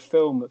saw a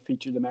film that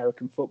featured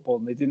American football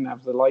and they didn't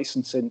have the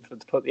licensing to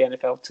put the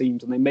NFL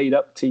teams and they made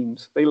up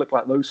teams. They look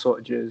like those sort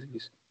of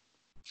jerseys.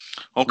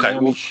 Okay,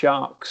 Miami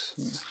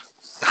Sharks.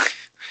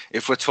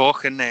 If we're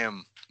talking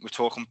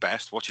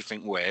best, what do you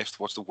think worst?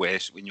 What's the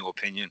worst, in your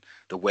opinion,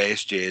 the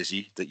worst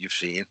jersey that you've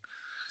seen?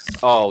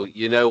 Oh,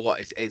 you know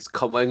what? It's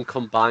when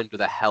combined with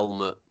a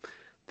helmet.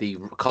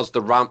 Because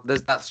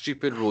there's that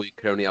stupid rule you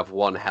can only have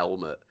one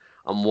helmet.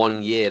 And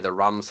one year the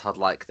Rams had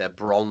their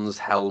bronze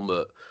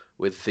helmet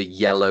with the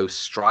yellow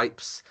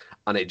stripes,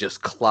 and it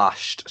just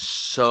clashed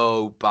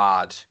so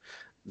bad.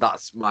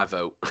 That's my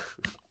vote.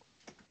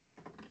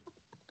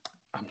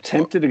 I'm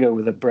tempted to go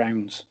with the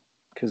Browns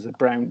because the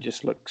brown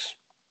just looks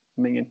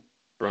minging.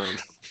 Brown.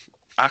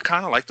 I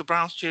kind of like the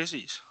Browns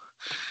jerseys,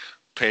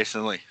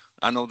 personally.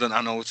 I know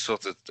it's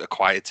sort of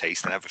acquired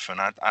taste and everything.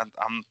 I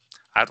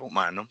don't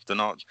mind them.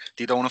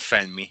 They don't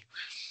offend me.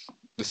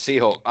 The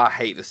Seahawks. I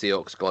hate the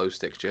Seahawks glow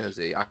stick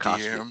jersey. I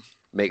can't. It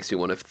makes me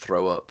want to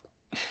throw up.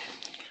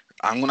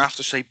 I'm gonna have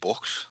to say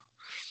Bucks.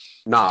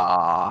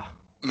 Nah,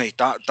 mate,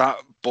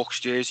 that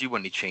Bucks jersey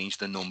when they changed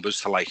the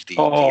numbers to the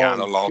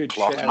analog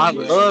clock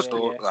numbers.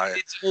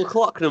 It's full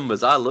clock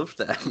numbers. I loved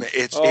them.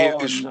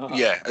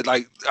 Yeah.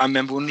 I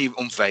remember when they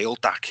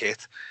unveiled that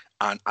kit,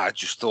 and I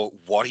just thought,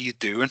 what are you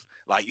doing?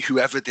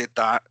 Whoever did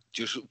that,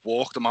 just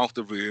walk them out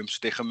the room,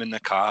 stick them in the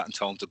car, and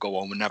tell them to go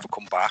home and never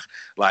come back.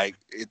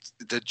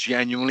 They're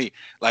genuinely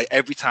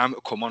every time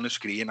it come on the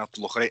screen, I'd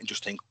look at it and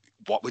just think,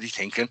 what were they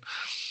thinking?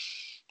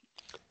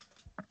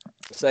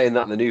 Saying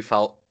that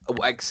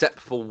except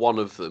for one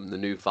of them, the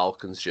new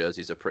Falcons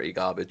jerseys are pretty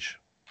garbage.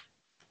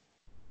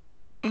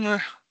 Yeah,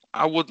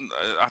 I wouldn't.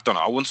 I don't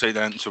know. I wouldn't say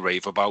they're anything to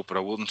rave about, but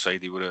I wouldn't say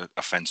they were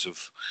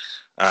offensive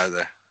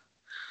either.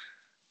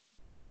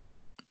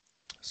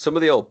 Some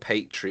of the old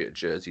Patriot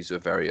jerseys were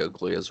very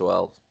ugly as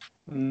well.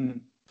 We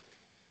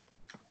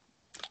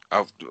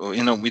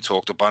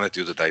talked about it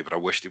the other day, but I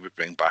wish they would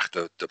bring back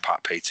the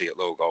Patriot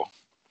logo.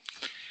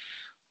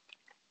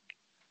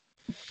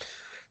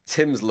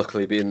 Tim's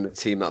luckily been the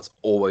team that's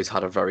always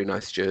had a very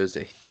nice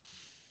jersey.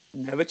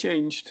 Never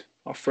changed.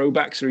 Our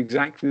throwbacks are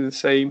exactly the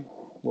same.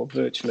 Well,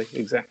 virtually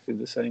exactly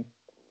the same.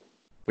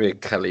 We had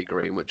Kelly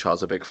Green, which I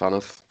was a big fan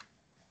of.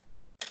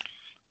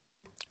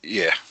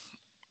 Yeah.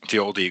 The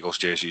old Eagles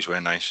jerseys were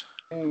nice.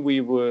 And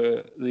we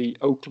were the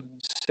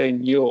Oakland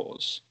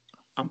Seniors.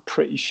 I'm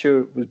pretty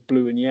sure it was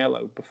blue and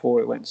yellow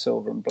before it went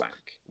silver and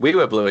black. We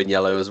were blue and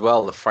yellow as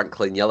well, the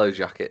Franklin Yellow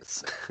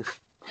Jackets.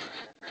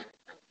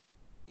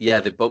 Yeah,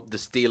 the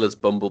Steelers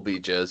Bumblebee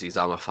jerseys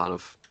I'm a fan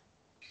of.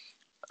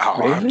 Oh,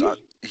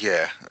 Really?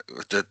 Yeah.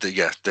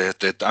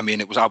 I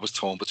mean, I was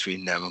torn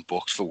between them and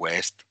Bucks for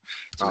West,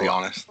 to be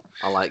honest.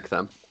 I like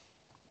them.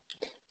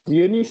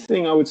 The only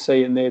thing I would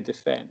say in their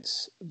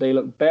defense, they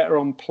look better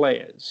on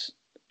players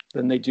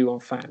than they do on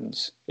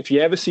fans. If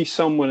you ever see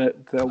someone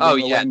at the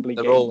Wembley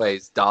they're game,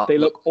 always dark. they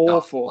look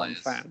awful on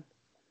players. fan.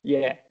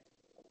 Yeah.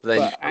 Then,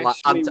 but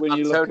actually, when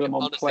you look at them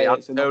on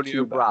players,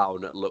 Antonio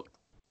Brown looked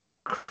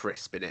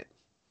crisp in it.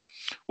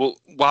 Well,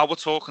 while we're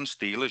talking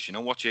Steelers, you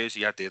know what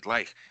jersey I did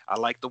like? I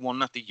like the one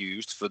that they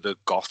used for the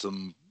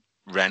Gotham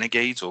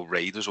Renegades or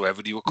Raiders,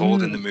 whatever they were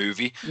called in the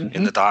movie,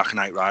 in the Dark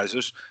Knight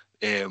Rises.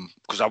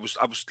 Because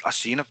I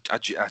seen a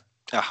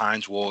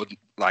Heinz Ward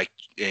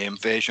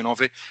version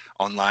of it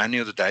online the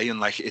other day,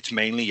 and it's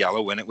mainly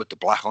yellow in it with the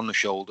black on the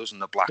shoulders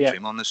and the black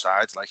trim on the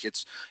sides.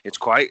 It's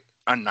quite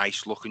a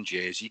nice looking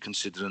jersey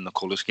considering the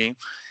colour scheme.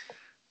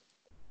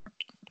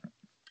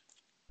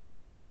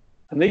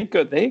 And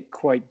they're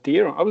quite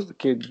dear. I was the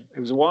kid. It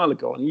was a while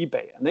ago on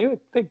eBay, and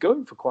they're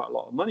going for quite a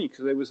lot of money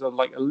because there was a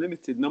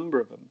limited number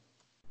of them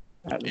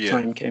at the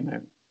time it came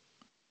out.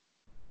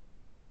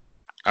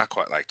 I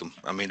quite liked them.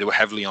 I mean, they were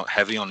heavy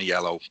on the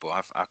yellow,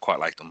 but I quite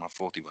liked them. I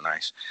thought they were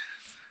nice.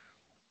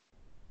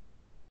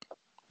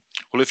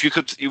 Well, if we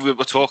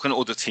were talking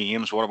other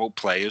teams, what about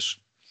players?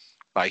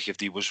 Like if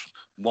there was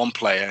one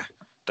player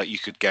that you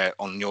could get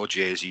on your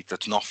jersey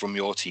that's not from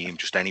your team,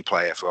 just any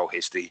player throughout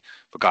history,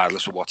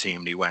 regardless of what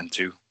team they went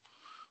to,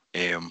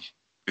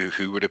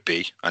 who would it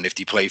be? And if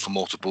they played for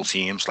multiple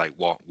teams, like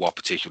what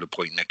particular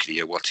point in their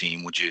career, what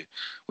team would you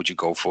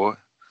go for?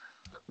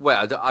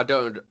 Well, I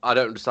don't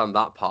understand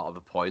that part of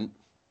the point.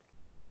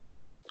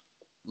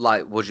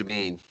 Like, what do you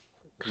mean?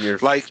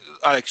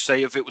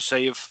 Say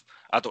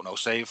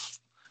if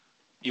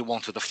you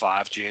wanted the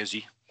 5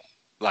 jersey.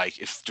 Like,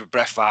 if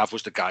Brett Favre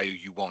was the guy who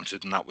you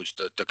wanted and that was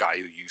the guy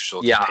who you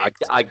sort of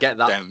picked, I get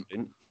that.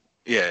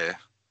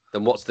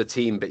 Then what's the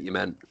team bit you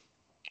meant?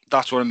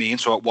 That's what I mean.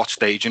 So at what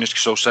stage in it?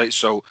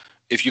 So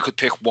if you could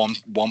pick one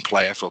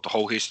player throughout the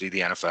whole history of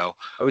the NFL.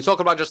 Are we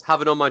talking about just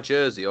having on my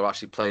jersey or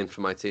actually playing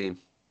for my team?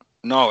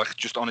 No,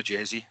 just on a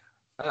jersey.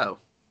 Oh.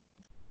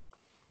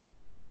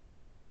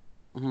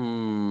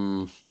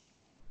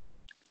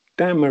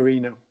 Dan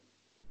Marino.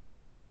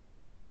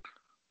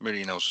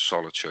 Marino's a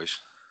solid choice.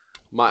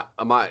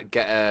 I might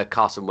get a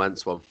Carson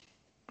Wentz one.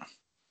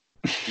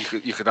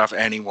 You could have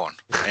anyone,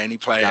 any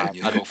player.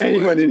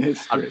 Anyone in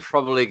history. I'd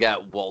probably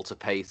get Walter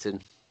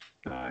Payton.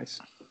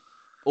 Nice.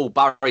 Oh,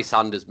 Barry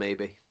Sanders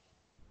maybe.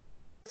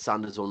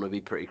 Sanders one would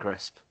be pretty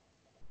crisp.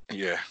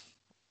 Yeah.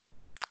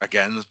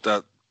 Again,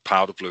 that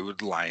powder blue with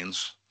the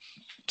Lions.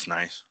 It's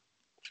nice.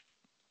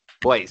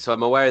 Wait, so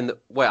am I wearing the...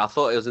 Wait, I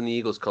thought it was in the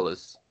Eagles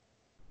colours.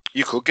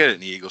 You could get it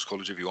in the Eagles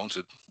colours if you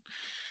wanted.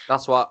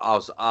 That's what I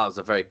was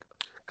a very...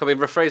 Can we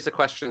rephrase the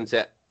question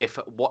to if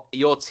what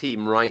your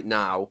team right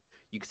now,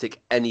 you could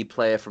take any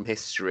player from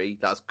history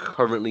that's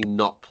currently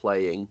not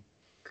playing,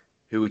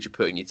 who would you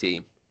put in your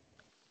team?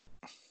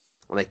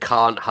 And they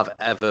can't have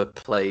ever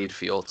played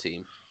for your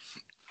team.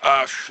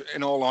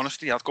 In all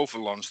honesty, I'd go for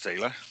Lawrence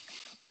Taylor.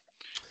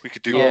 We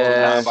could do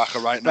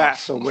linebacker right now.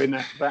 That's a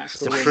winner.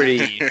 It's a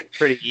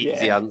pretty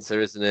easy answer,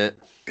 isn't it?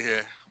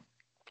 Yeah.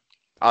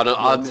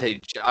 I'd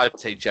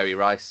take Jerry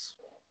Rice.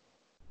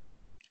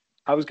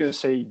 I was going to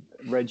say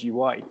Reggie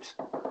White,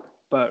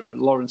 but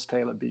Lawrence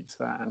Taylor beats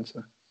that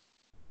answer.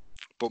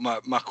 But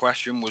my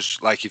question was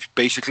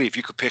if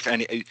you could pick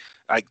any, it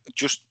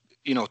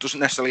doesn't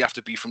necessarily have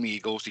to be from the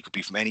Eagles. It could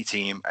be from any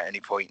team at any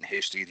point in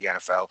history of the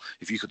NFL.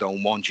 If you could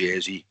own one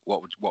jersey,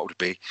 what would it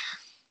be?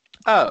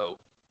 Oh,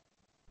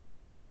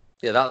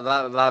 yeah,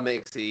 that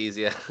makes it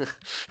easier.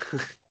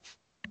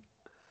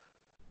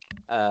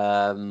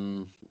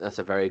 That's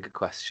a very good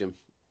question.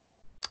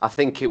 I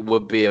think it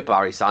would be a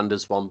Barry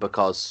Sanders one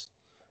because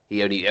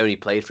he only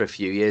played for a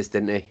few years,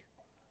 didn't he?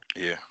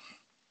 Yeah.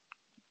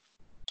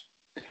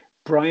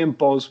 Brian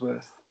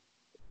Bosworth,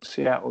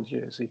 Seattle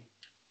jersey.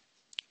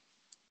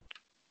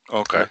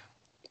 Okay.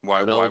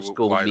 Why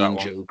Mean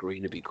Joe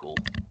Green would be cool.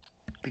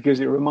 Because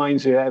it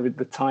reminds you of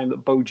the time that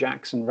Bo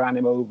Jackson ran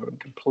him over and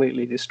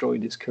completely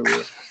destroyed his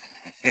career.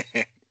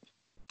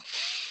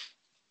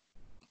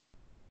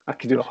 I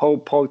could do a whole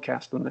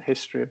podcast on the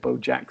history of Bo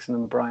Jackson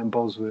and Brian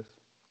Bosworth.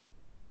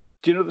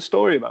 Do you know the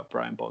story about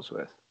Brian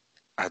Bosworth?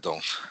 I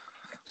don't.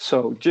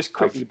 So, just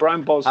quickly,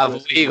 Brian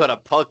Bosworth... We got a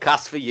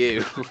podcast for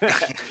you.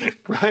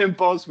 Brian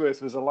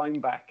Bosworth was a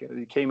linebacker.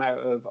 He came out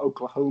of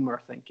Oklahoma,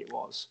 I think it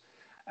was.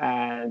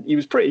 And he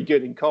was pretty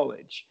good in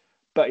college.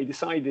 But he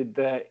decided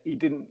that he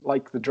didn't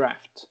like the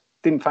draft.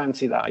 Didn't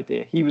fancy that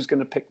idea. He was going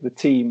to pick the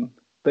team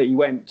that he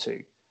went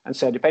to. And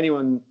said, if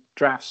anyone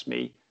drafts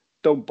me,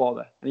 don't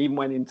bother. And he even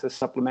went into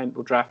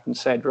supplemental draft and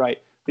said,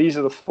 right, these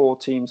are the 4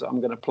 teams that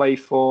I'm going to play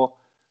for.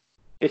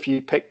 If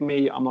you pick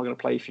me, I'm not going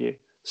to play for you.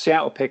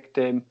 Seattle picked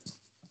him.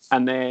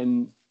 And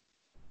then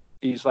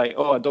he's like,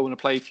 oh, I don't want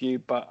to play for you,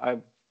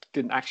 but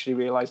didn't actually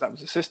realize that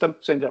was the system,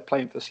 so ended up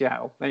playing for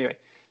Seattle. Anyway,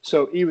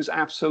 so he was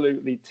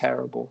absolutely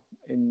terrible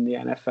in the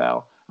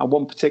NFL. And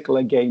one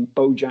particular game,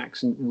 Bo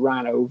Jackson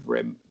ran over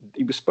him.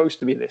 He was supposed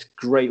to be this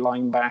great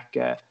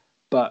linebacker,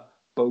 but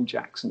Bo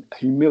Jackson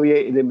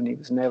humiliated him, and he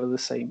was never the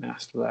same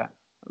after that.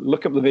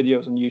 Look up the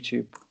videos on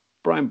YouTube.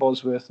 Brian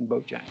Bosworth and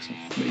Bo Jackson.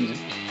 Amazing.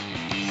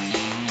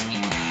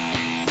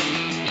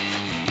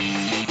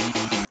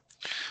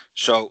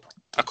 So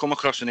I come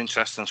across an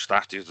interesting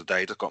stat the other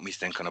day that got me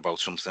thinking about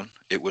something.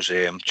 It was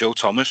Joe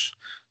Thomas,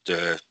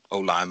 the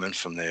O-lineman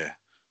from the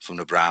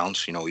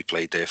Browns. You know, he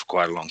played there for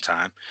quite a long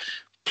time.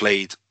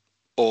 Played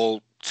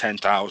all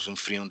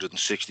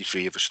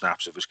 10,363 of the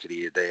snaps of his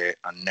career there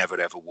and never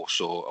ever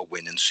saw a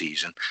winning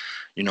season.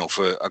 You know,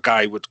 for a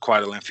guy with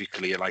quite a lengthy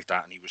career like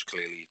that, and he was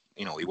clearly,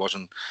 you know, he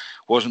wasn't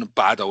a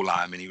bad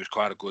O-lineman. He was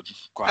quite a good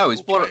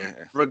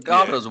player.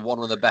 Regardless of one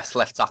of the best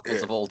left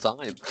tackles of all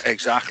time.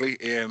 Exactly.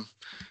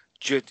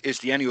 Is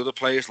there any other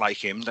players like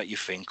him that you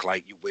think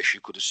like you wish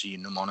you could have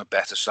seen them on a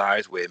better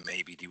side, where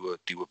maybe they were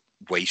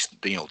wasted?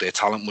 You know, their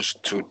talent was,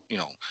 to, you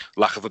know,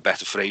 lack of a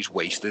better phrase,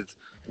 wasted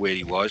where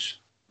he was.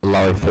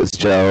 Larry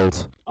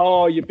Fitzgerald.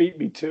 Oh, you beat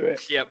me to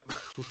it. Yep.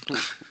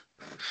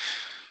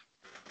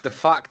 The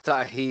fact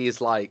that he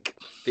is like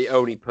the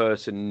only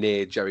person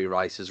near Jerry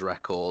Rice's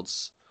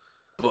records,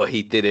 but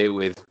he did it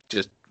with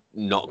just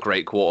not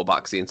great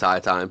quarterbacks the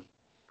entire time.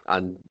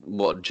 And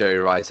what Jerry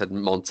Rice had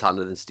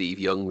Montana and Steve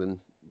Young and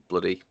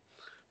bloody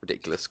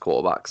ridiculous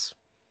quarterbacks.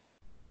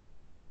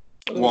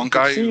 One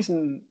guy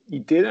season he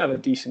did have a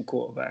decent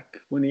quarterback.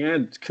 When he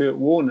had Kurt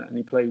Warner and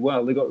he played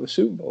well, they got to the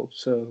Super Bowl.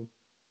 So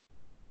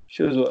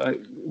shows what I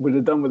would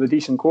have done with a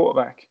decent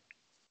quarterback.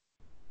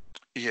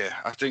 Yeah,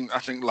 I think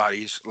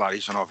Larry's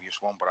an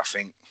obvious one, but I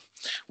think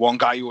one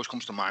guy who always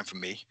comes to mind for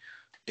me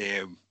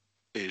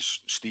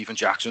is Steven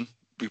Jackson.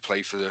 He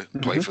played for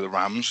the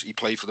Rams. He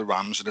played for the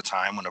Rams at a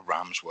time when the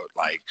Rams were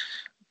like,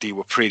 they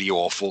were pretty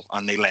awful,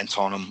 and they lent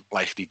on him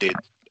like they did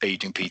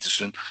Adrian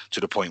Peterson, to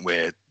the point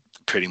where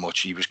pretty much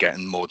he was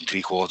getting more than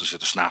 3/4 of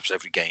the snaps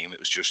every game. It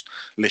was just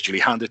literally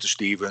hand it to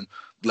Steven,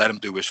 let him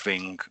do his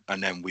thing,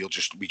 and then we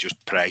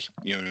just pray.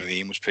 You know what I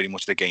mean? It was pretty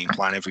much the game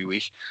plan every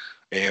week.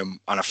 And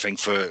I think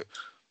for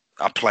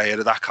a player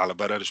of that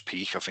caliber at his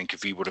peak, I think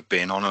if he would have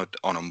been on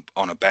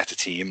a better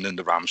team than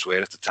the Rams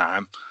were at the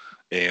time,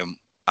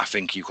 I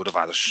think he could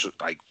have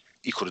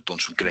he could have done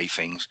some great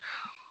things.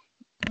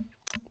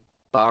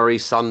 Barry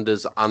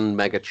Sanders and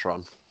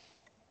Megatron.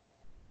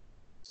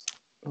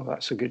 Oh,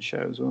 that's a good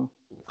show as well.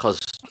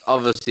 Because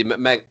obviously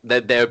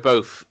they're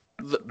both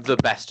the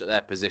best at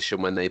their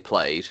position when they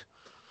played.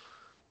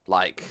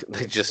 Like,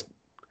 they just...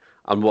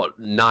 And what,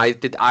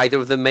 did either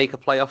of them make a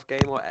playoff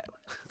game? Or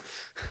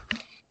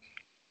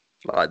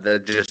like, they're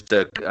just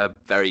a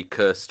very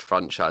cursed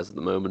franchise at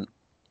the moment.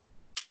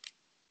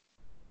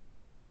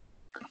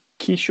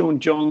 Keyshawn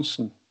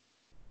Johnson,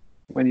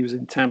 when he was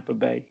in Tampa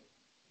Bay,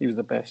 he was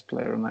the best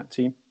player on that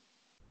team.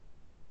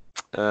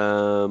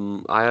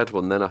 I had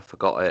one then, I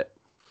forgot it.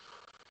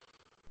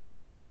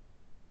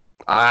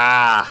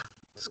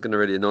 It's going to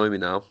really annoy me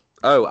now.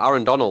 Oh,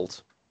 Aaron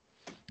Donald.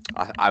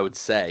 I would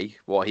say,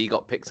 he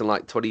got picked in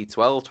like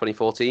 2012,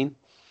 2014.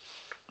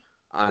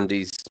 And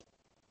he's,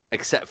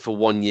 except for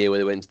 1 year where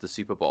they went to the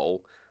Super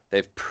Bowl,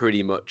 they've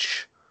pretty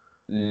much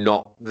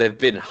they've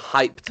been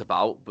hyped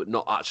about, but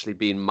not actually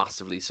been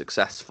massively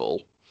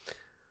successful.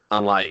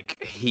 And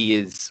like, he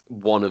is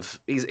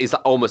he's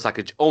almost like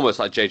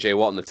JJ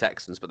Watt and the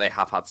Texans, but they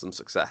have had some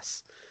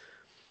success.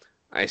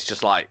 And it's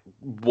just like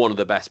one of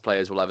the best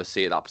players we'll ever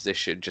see at that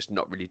position, just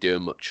not really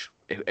doing much.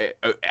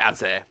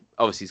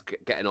 Obviously he's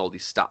getting all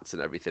these stats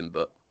and everything,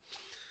 but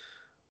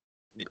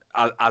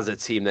as a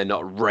team, they're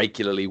not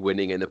regularly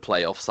winning in the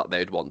playoffs that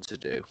they'd want to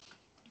do.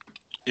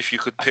 If you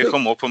could pick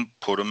him up and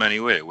put him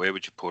anywhere, where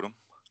would you put him?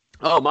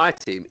 Oh, my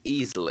team,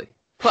 easily.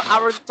 Put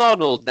Aaron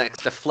Donald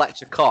next to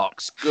Fletcher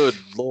Cox. Good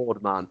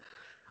Lord, man.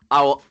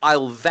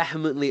 I'll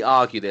vehemently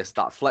argue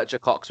that Fletcher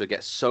Cox would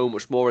get so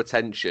much more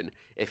attention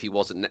if he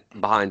wasn't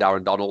behind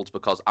Aaron Donald,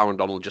 because Aaron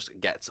Donald just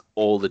gets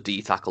all the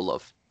D-tackle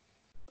love.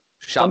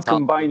 I'm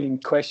combining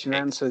question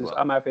and answers.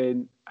 I'm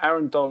having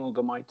Aaron Donald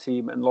on my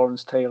team and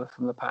Lawrence Taylor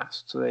from the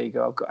past. So there you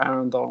go. I've got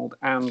Aaron Donald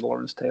and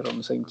Lawrence Taylor on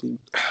the same team.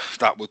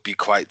 That would be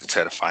quite the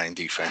terrifying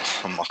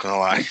defense, I'm not going to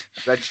lie.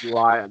 Reggie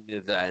White on the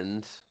other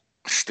end.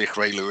 Stick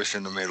Ray Lewis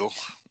in the middle.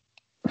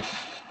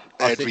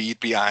 Ed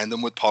Reed behind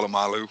them with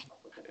Polamalu.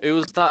 It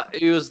was that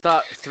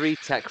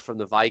 3-tech from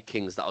the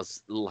Vikings that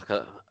was like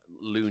a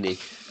loony.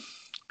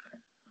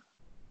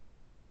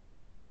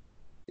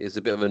 He was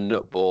a bit of a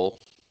nutball.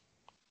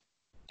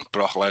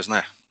 Brock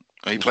Lesnar.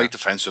 He played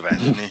defensive end,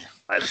 didn't he?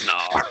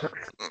 Lesnar.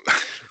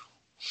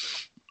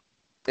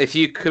 If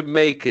you could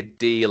make a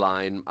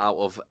D-line out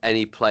of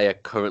any player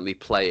currently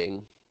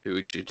playing, who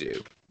would you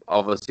do?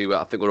 Obviously,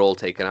 I think we're all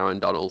taking Aaron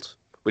Donald.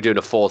 We're doing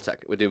a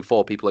 4-tech. We're doing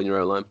 4 people in your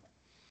own line.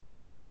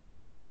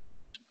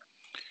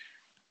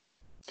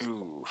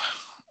 Ooh,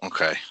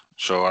 okay.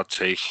 So I'd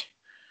take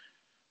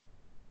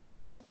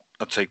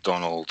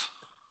Donald.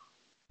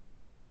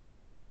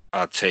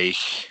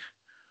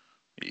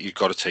 You've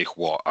got to take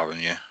Watt,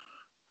 haven't you?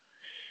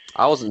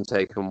 I wasn't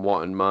taking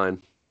Watt in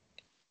mine.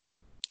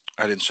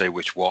 I didn't say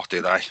which Watt,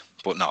 did I?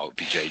 But no, it'd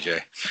be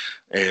JJ.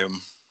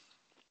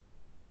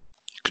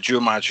 Could you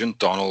imagine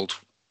Donald,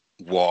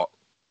 Watt,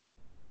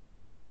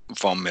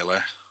 Von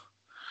Miller?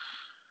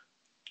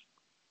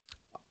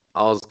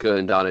 I was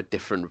going down a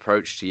different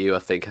approach to you, I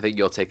think. I think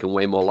you're taking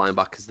way more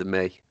linebackers than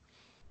me.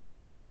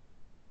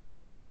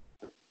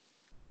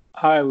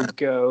 I would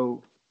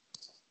go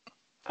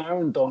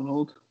Aaron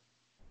Donald,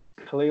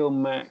 Khalil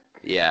Mack.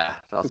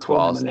 Yeah, that's to what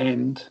I come was an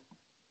end.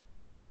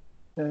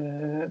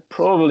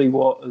 Probably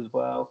Watt as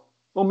well.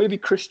 Or maybe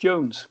Chris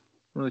Jones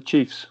from the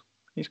Chiefs.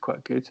 He's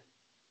quite good.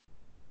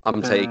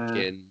 I'm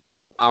taking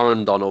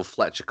Aaron Donald,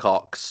 Fletcher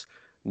Cox,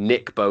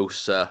 Nick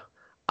Bosa,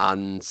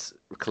 and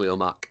Khalil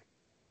Mack.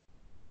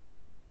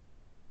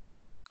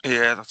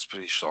 Yeah, that's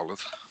pretty solid.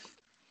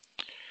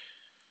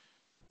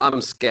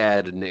 I'm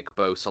scared of Nick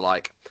Bosa.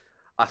 Like,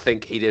 I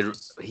think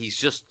he's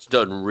just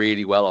done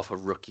really well off a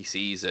rookie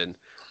season.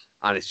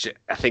 And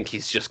I think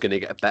he's just going to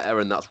get better,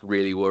 and that's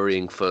really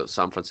worrying for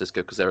San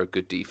Francisco because they're a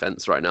good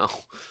defense right now.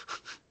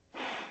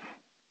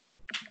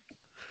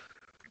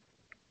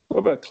 What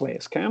about Calais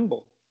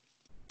Campbell?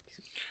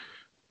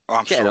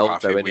 I'm so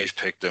happy we've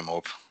picked him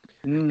up.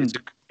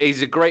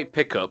 He's a great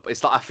pickup.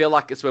 It's like I feel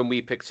like it's when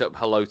we picked up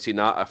Haloti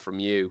Ngata from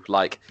you.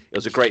 Like it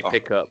was a great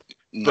pickup,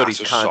 but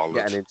he's kind of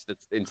getting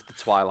into the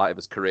twilight of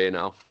his career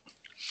now.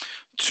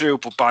 True,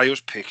 but by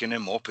us picking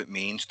him up, it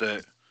means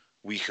that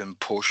we can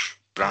push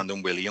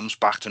Brandon Williams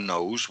back to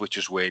nose, which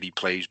is where he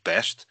plays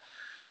best.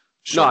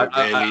 So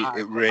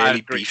it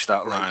really beefs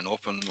that line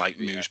up and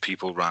moves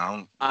people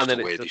around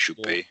to where they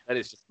should be. And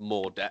it's just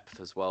more depth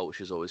as well,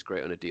 which is always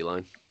great on a D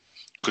line.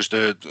 Because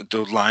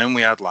the line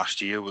we had last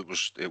year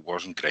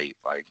wasn't great.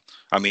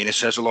 It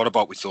says a lot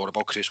about we thought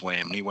about Chris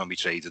Wormley when we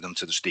traded him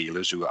to the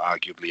Steelers, who are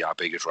arguably our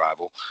biggest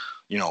rival.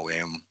 They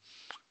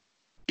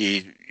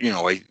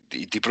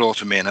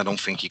brought him in. I don't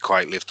think he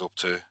quite lived up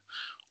to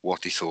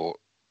what they thought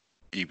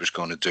he was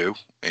going to do.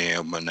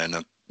 And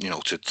then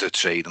to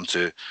trade him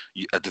to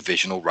a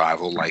divisional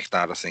rival like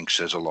that, I think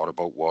says a lot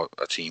about what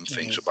a team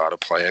thinks about a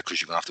player,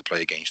 because you're going to have to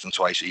play against them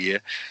twice a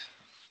year.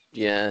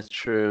 Yeah,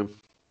 true.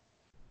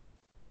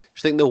 Do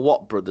you think the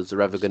Watt brothers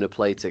are ever going to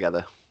play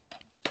together?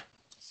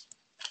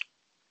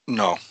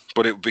 No,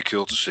 but it would be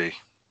cool to see.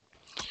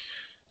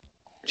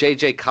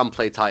 JJ can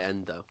play tight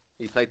end, though.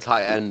 He played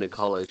tight end in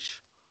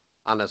college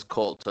and has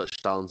caught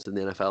touchdowns in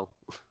the NFL.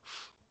 I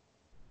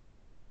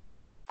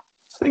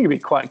think it'd be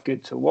quite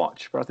good to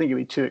watch, but I think it'd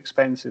be too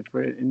expensive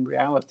in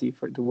reality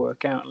for it to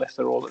work out unless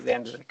they're all at the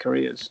end of their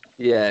careers.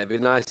 Yeah, it'd be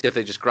nice if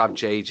they just grabbed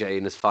JJ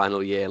in his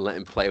final year and let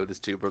him play with his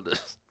two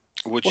brothers.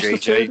 What's the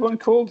third one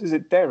called? Is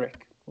it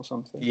Derek or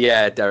something?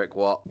 Yeah, Derek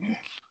Watt.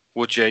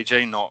 Would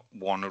JJ not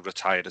want to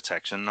retire the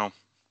Texan now?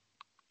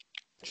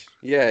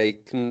 Yeah, he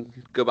can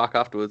go back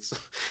afterwards.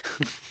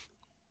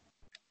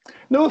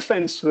 No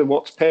offense to the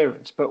Watts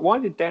parents, but why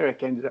did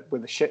Derek end up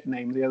with a shit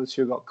name? The other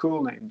two got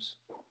cool names.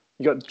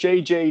 You got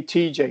JJ,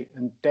 TJ,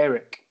 and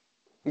Derek.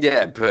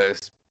 Yeah, but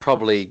it's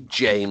probably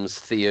James,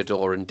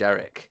 Theodore, and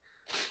Derek.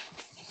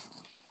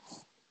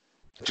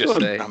 Just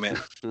saying.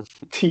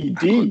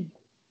 TD.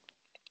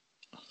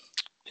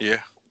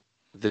 Yeah.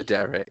 The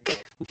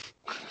Derek.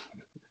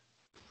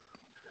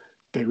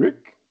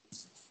 Derek?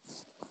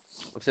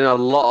 I've seen a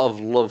lot of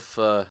love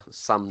for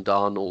Sam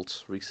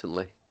Darnold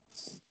recently.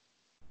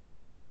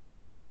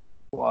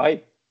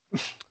 Why?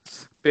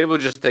 People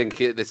just think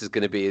this is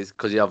going to be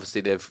because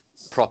obviously they've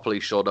properly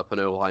shored up an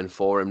O-line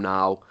for him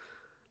now.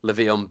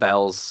 Le'Veon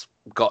Bell's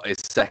got his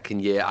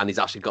second year and he's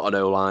actually got an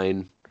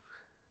O-line.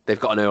 They've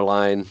got an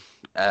O-line.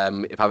 If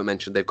I haven't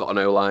mentioned, they've got an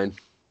O-line.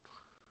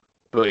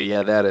 But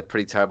yeah, they had a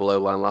pretty terrible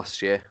O-line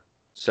last year.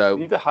 So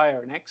you need to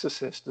hire an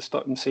exorcist to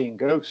stop them seeing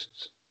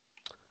ghosts.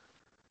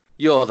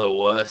 You're the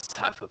worst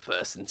type of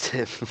person,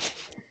 Tim.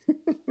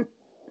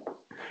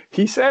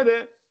 He said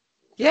it.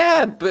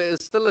 Yeah, but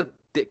it's still a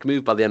dick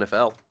move by the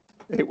NFL.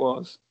 It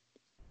was.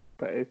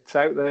 But it's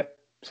out there.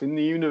 It's in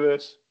the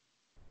universe.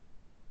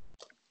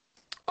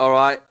 All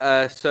right.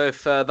 So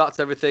if that's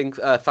everything,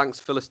 thanks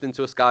for listening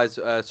to us, guys.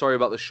 Sorry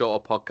about the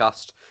shorter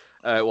podcast.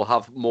 We'll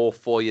have more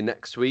for you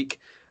next week.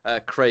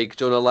 Craig,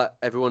 do you want to let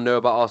everyone know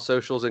about our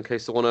socials in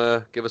case they want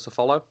to give us a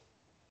follow?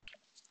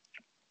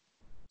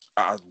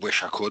 I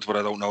wish I could, but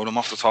I don't know them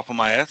off the top of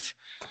my head.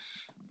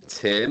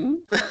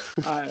 Tim?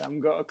 I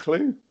haven't got a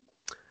clue.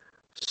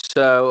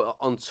 So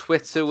on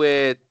Twitter,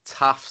 we're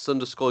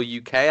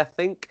TAFs_UK, I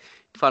think. You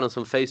can find us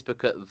on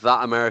Facebook at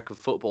That American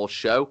Football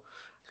Show.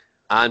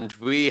 And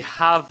we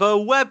have a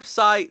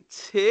website,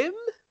 Tim.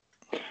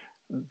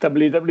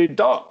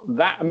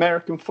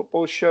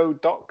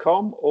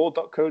 www.thatamericanfootballshow.com or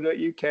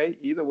 .co.uk,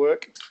 either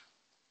work.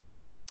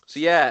 So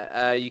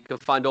yeah, you can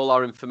find all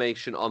our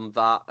information on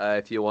that.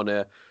 If you want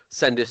to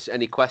send us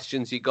any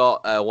questions you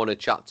got, want to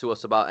chat to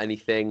us about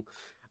anything,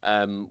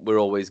 we're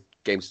always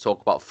game to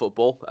talk about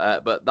football.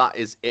 But that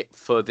is it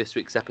for this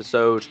week's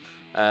episode.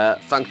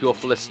 Thank you all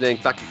for listening.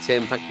 Thank you,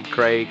 Tim. Thank you,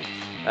 Craig.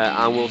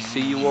 And we'll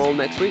see you all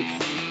next week.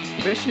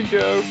 Miss you,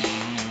 Joe.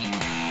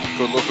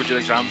 Good luck with your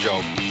exam,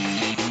 Joe.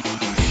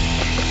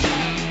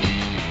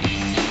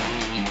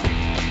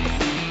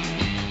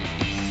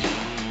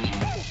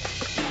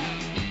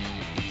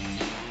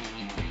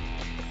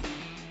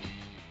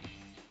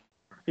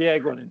 Yeah,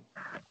 go on in.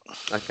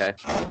 Okay.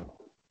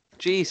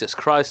 Jesus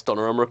Christ,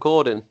 Donna, I'm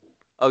recording.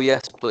 Oh,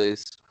 yes,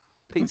 please.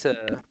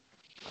 Pizza.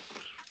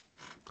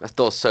 That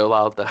door's so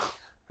loud, though.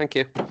 Thank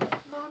you.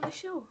 I'm on the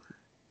show.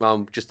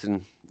 Just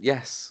in...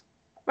 Yes.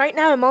 Right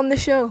now, I'm on the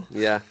show.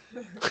 Yeah.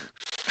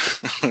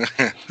 I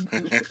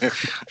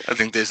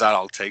think there's that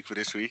outtake for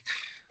this week.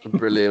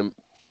 Brilliant.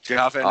 Do you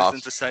have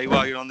anything to say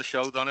while you're on the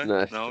show,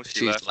 Donna? No,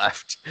 she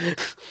left.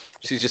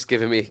 She's just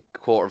giving me a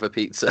quarter of a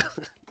pizza.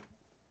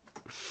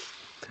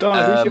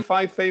 Donna, who's your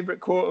 5 favourite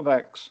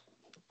quarterbacks?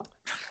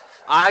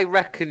 I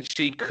reckon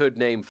she could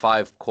name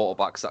 5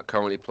 quarterbacks that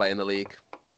currently play in the league.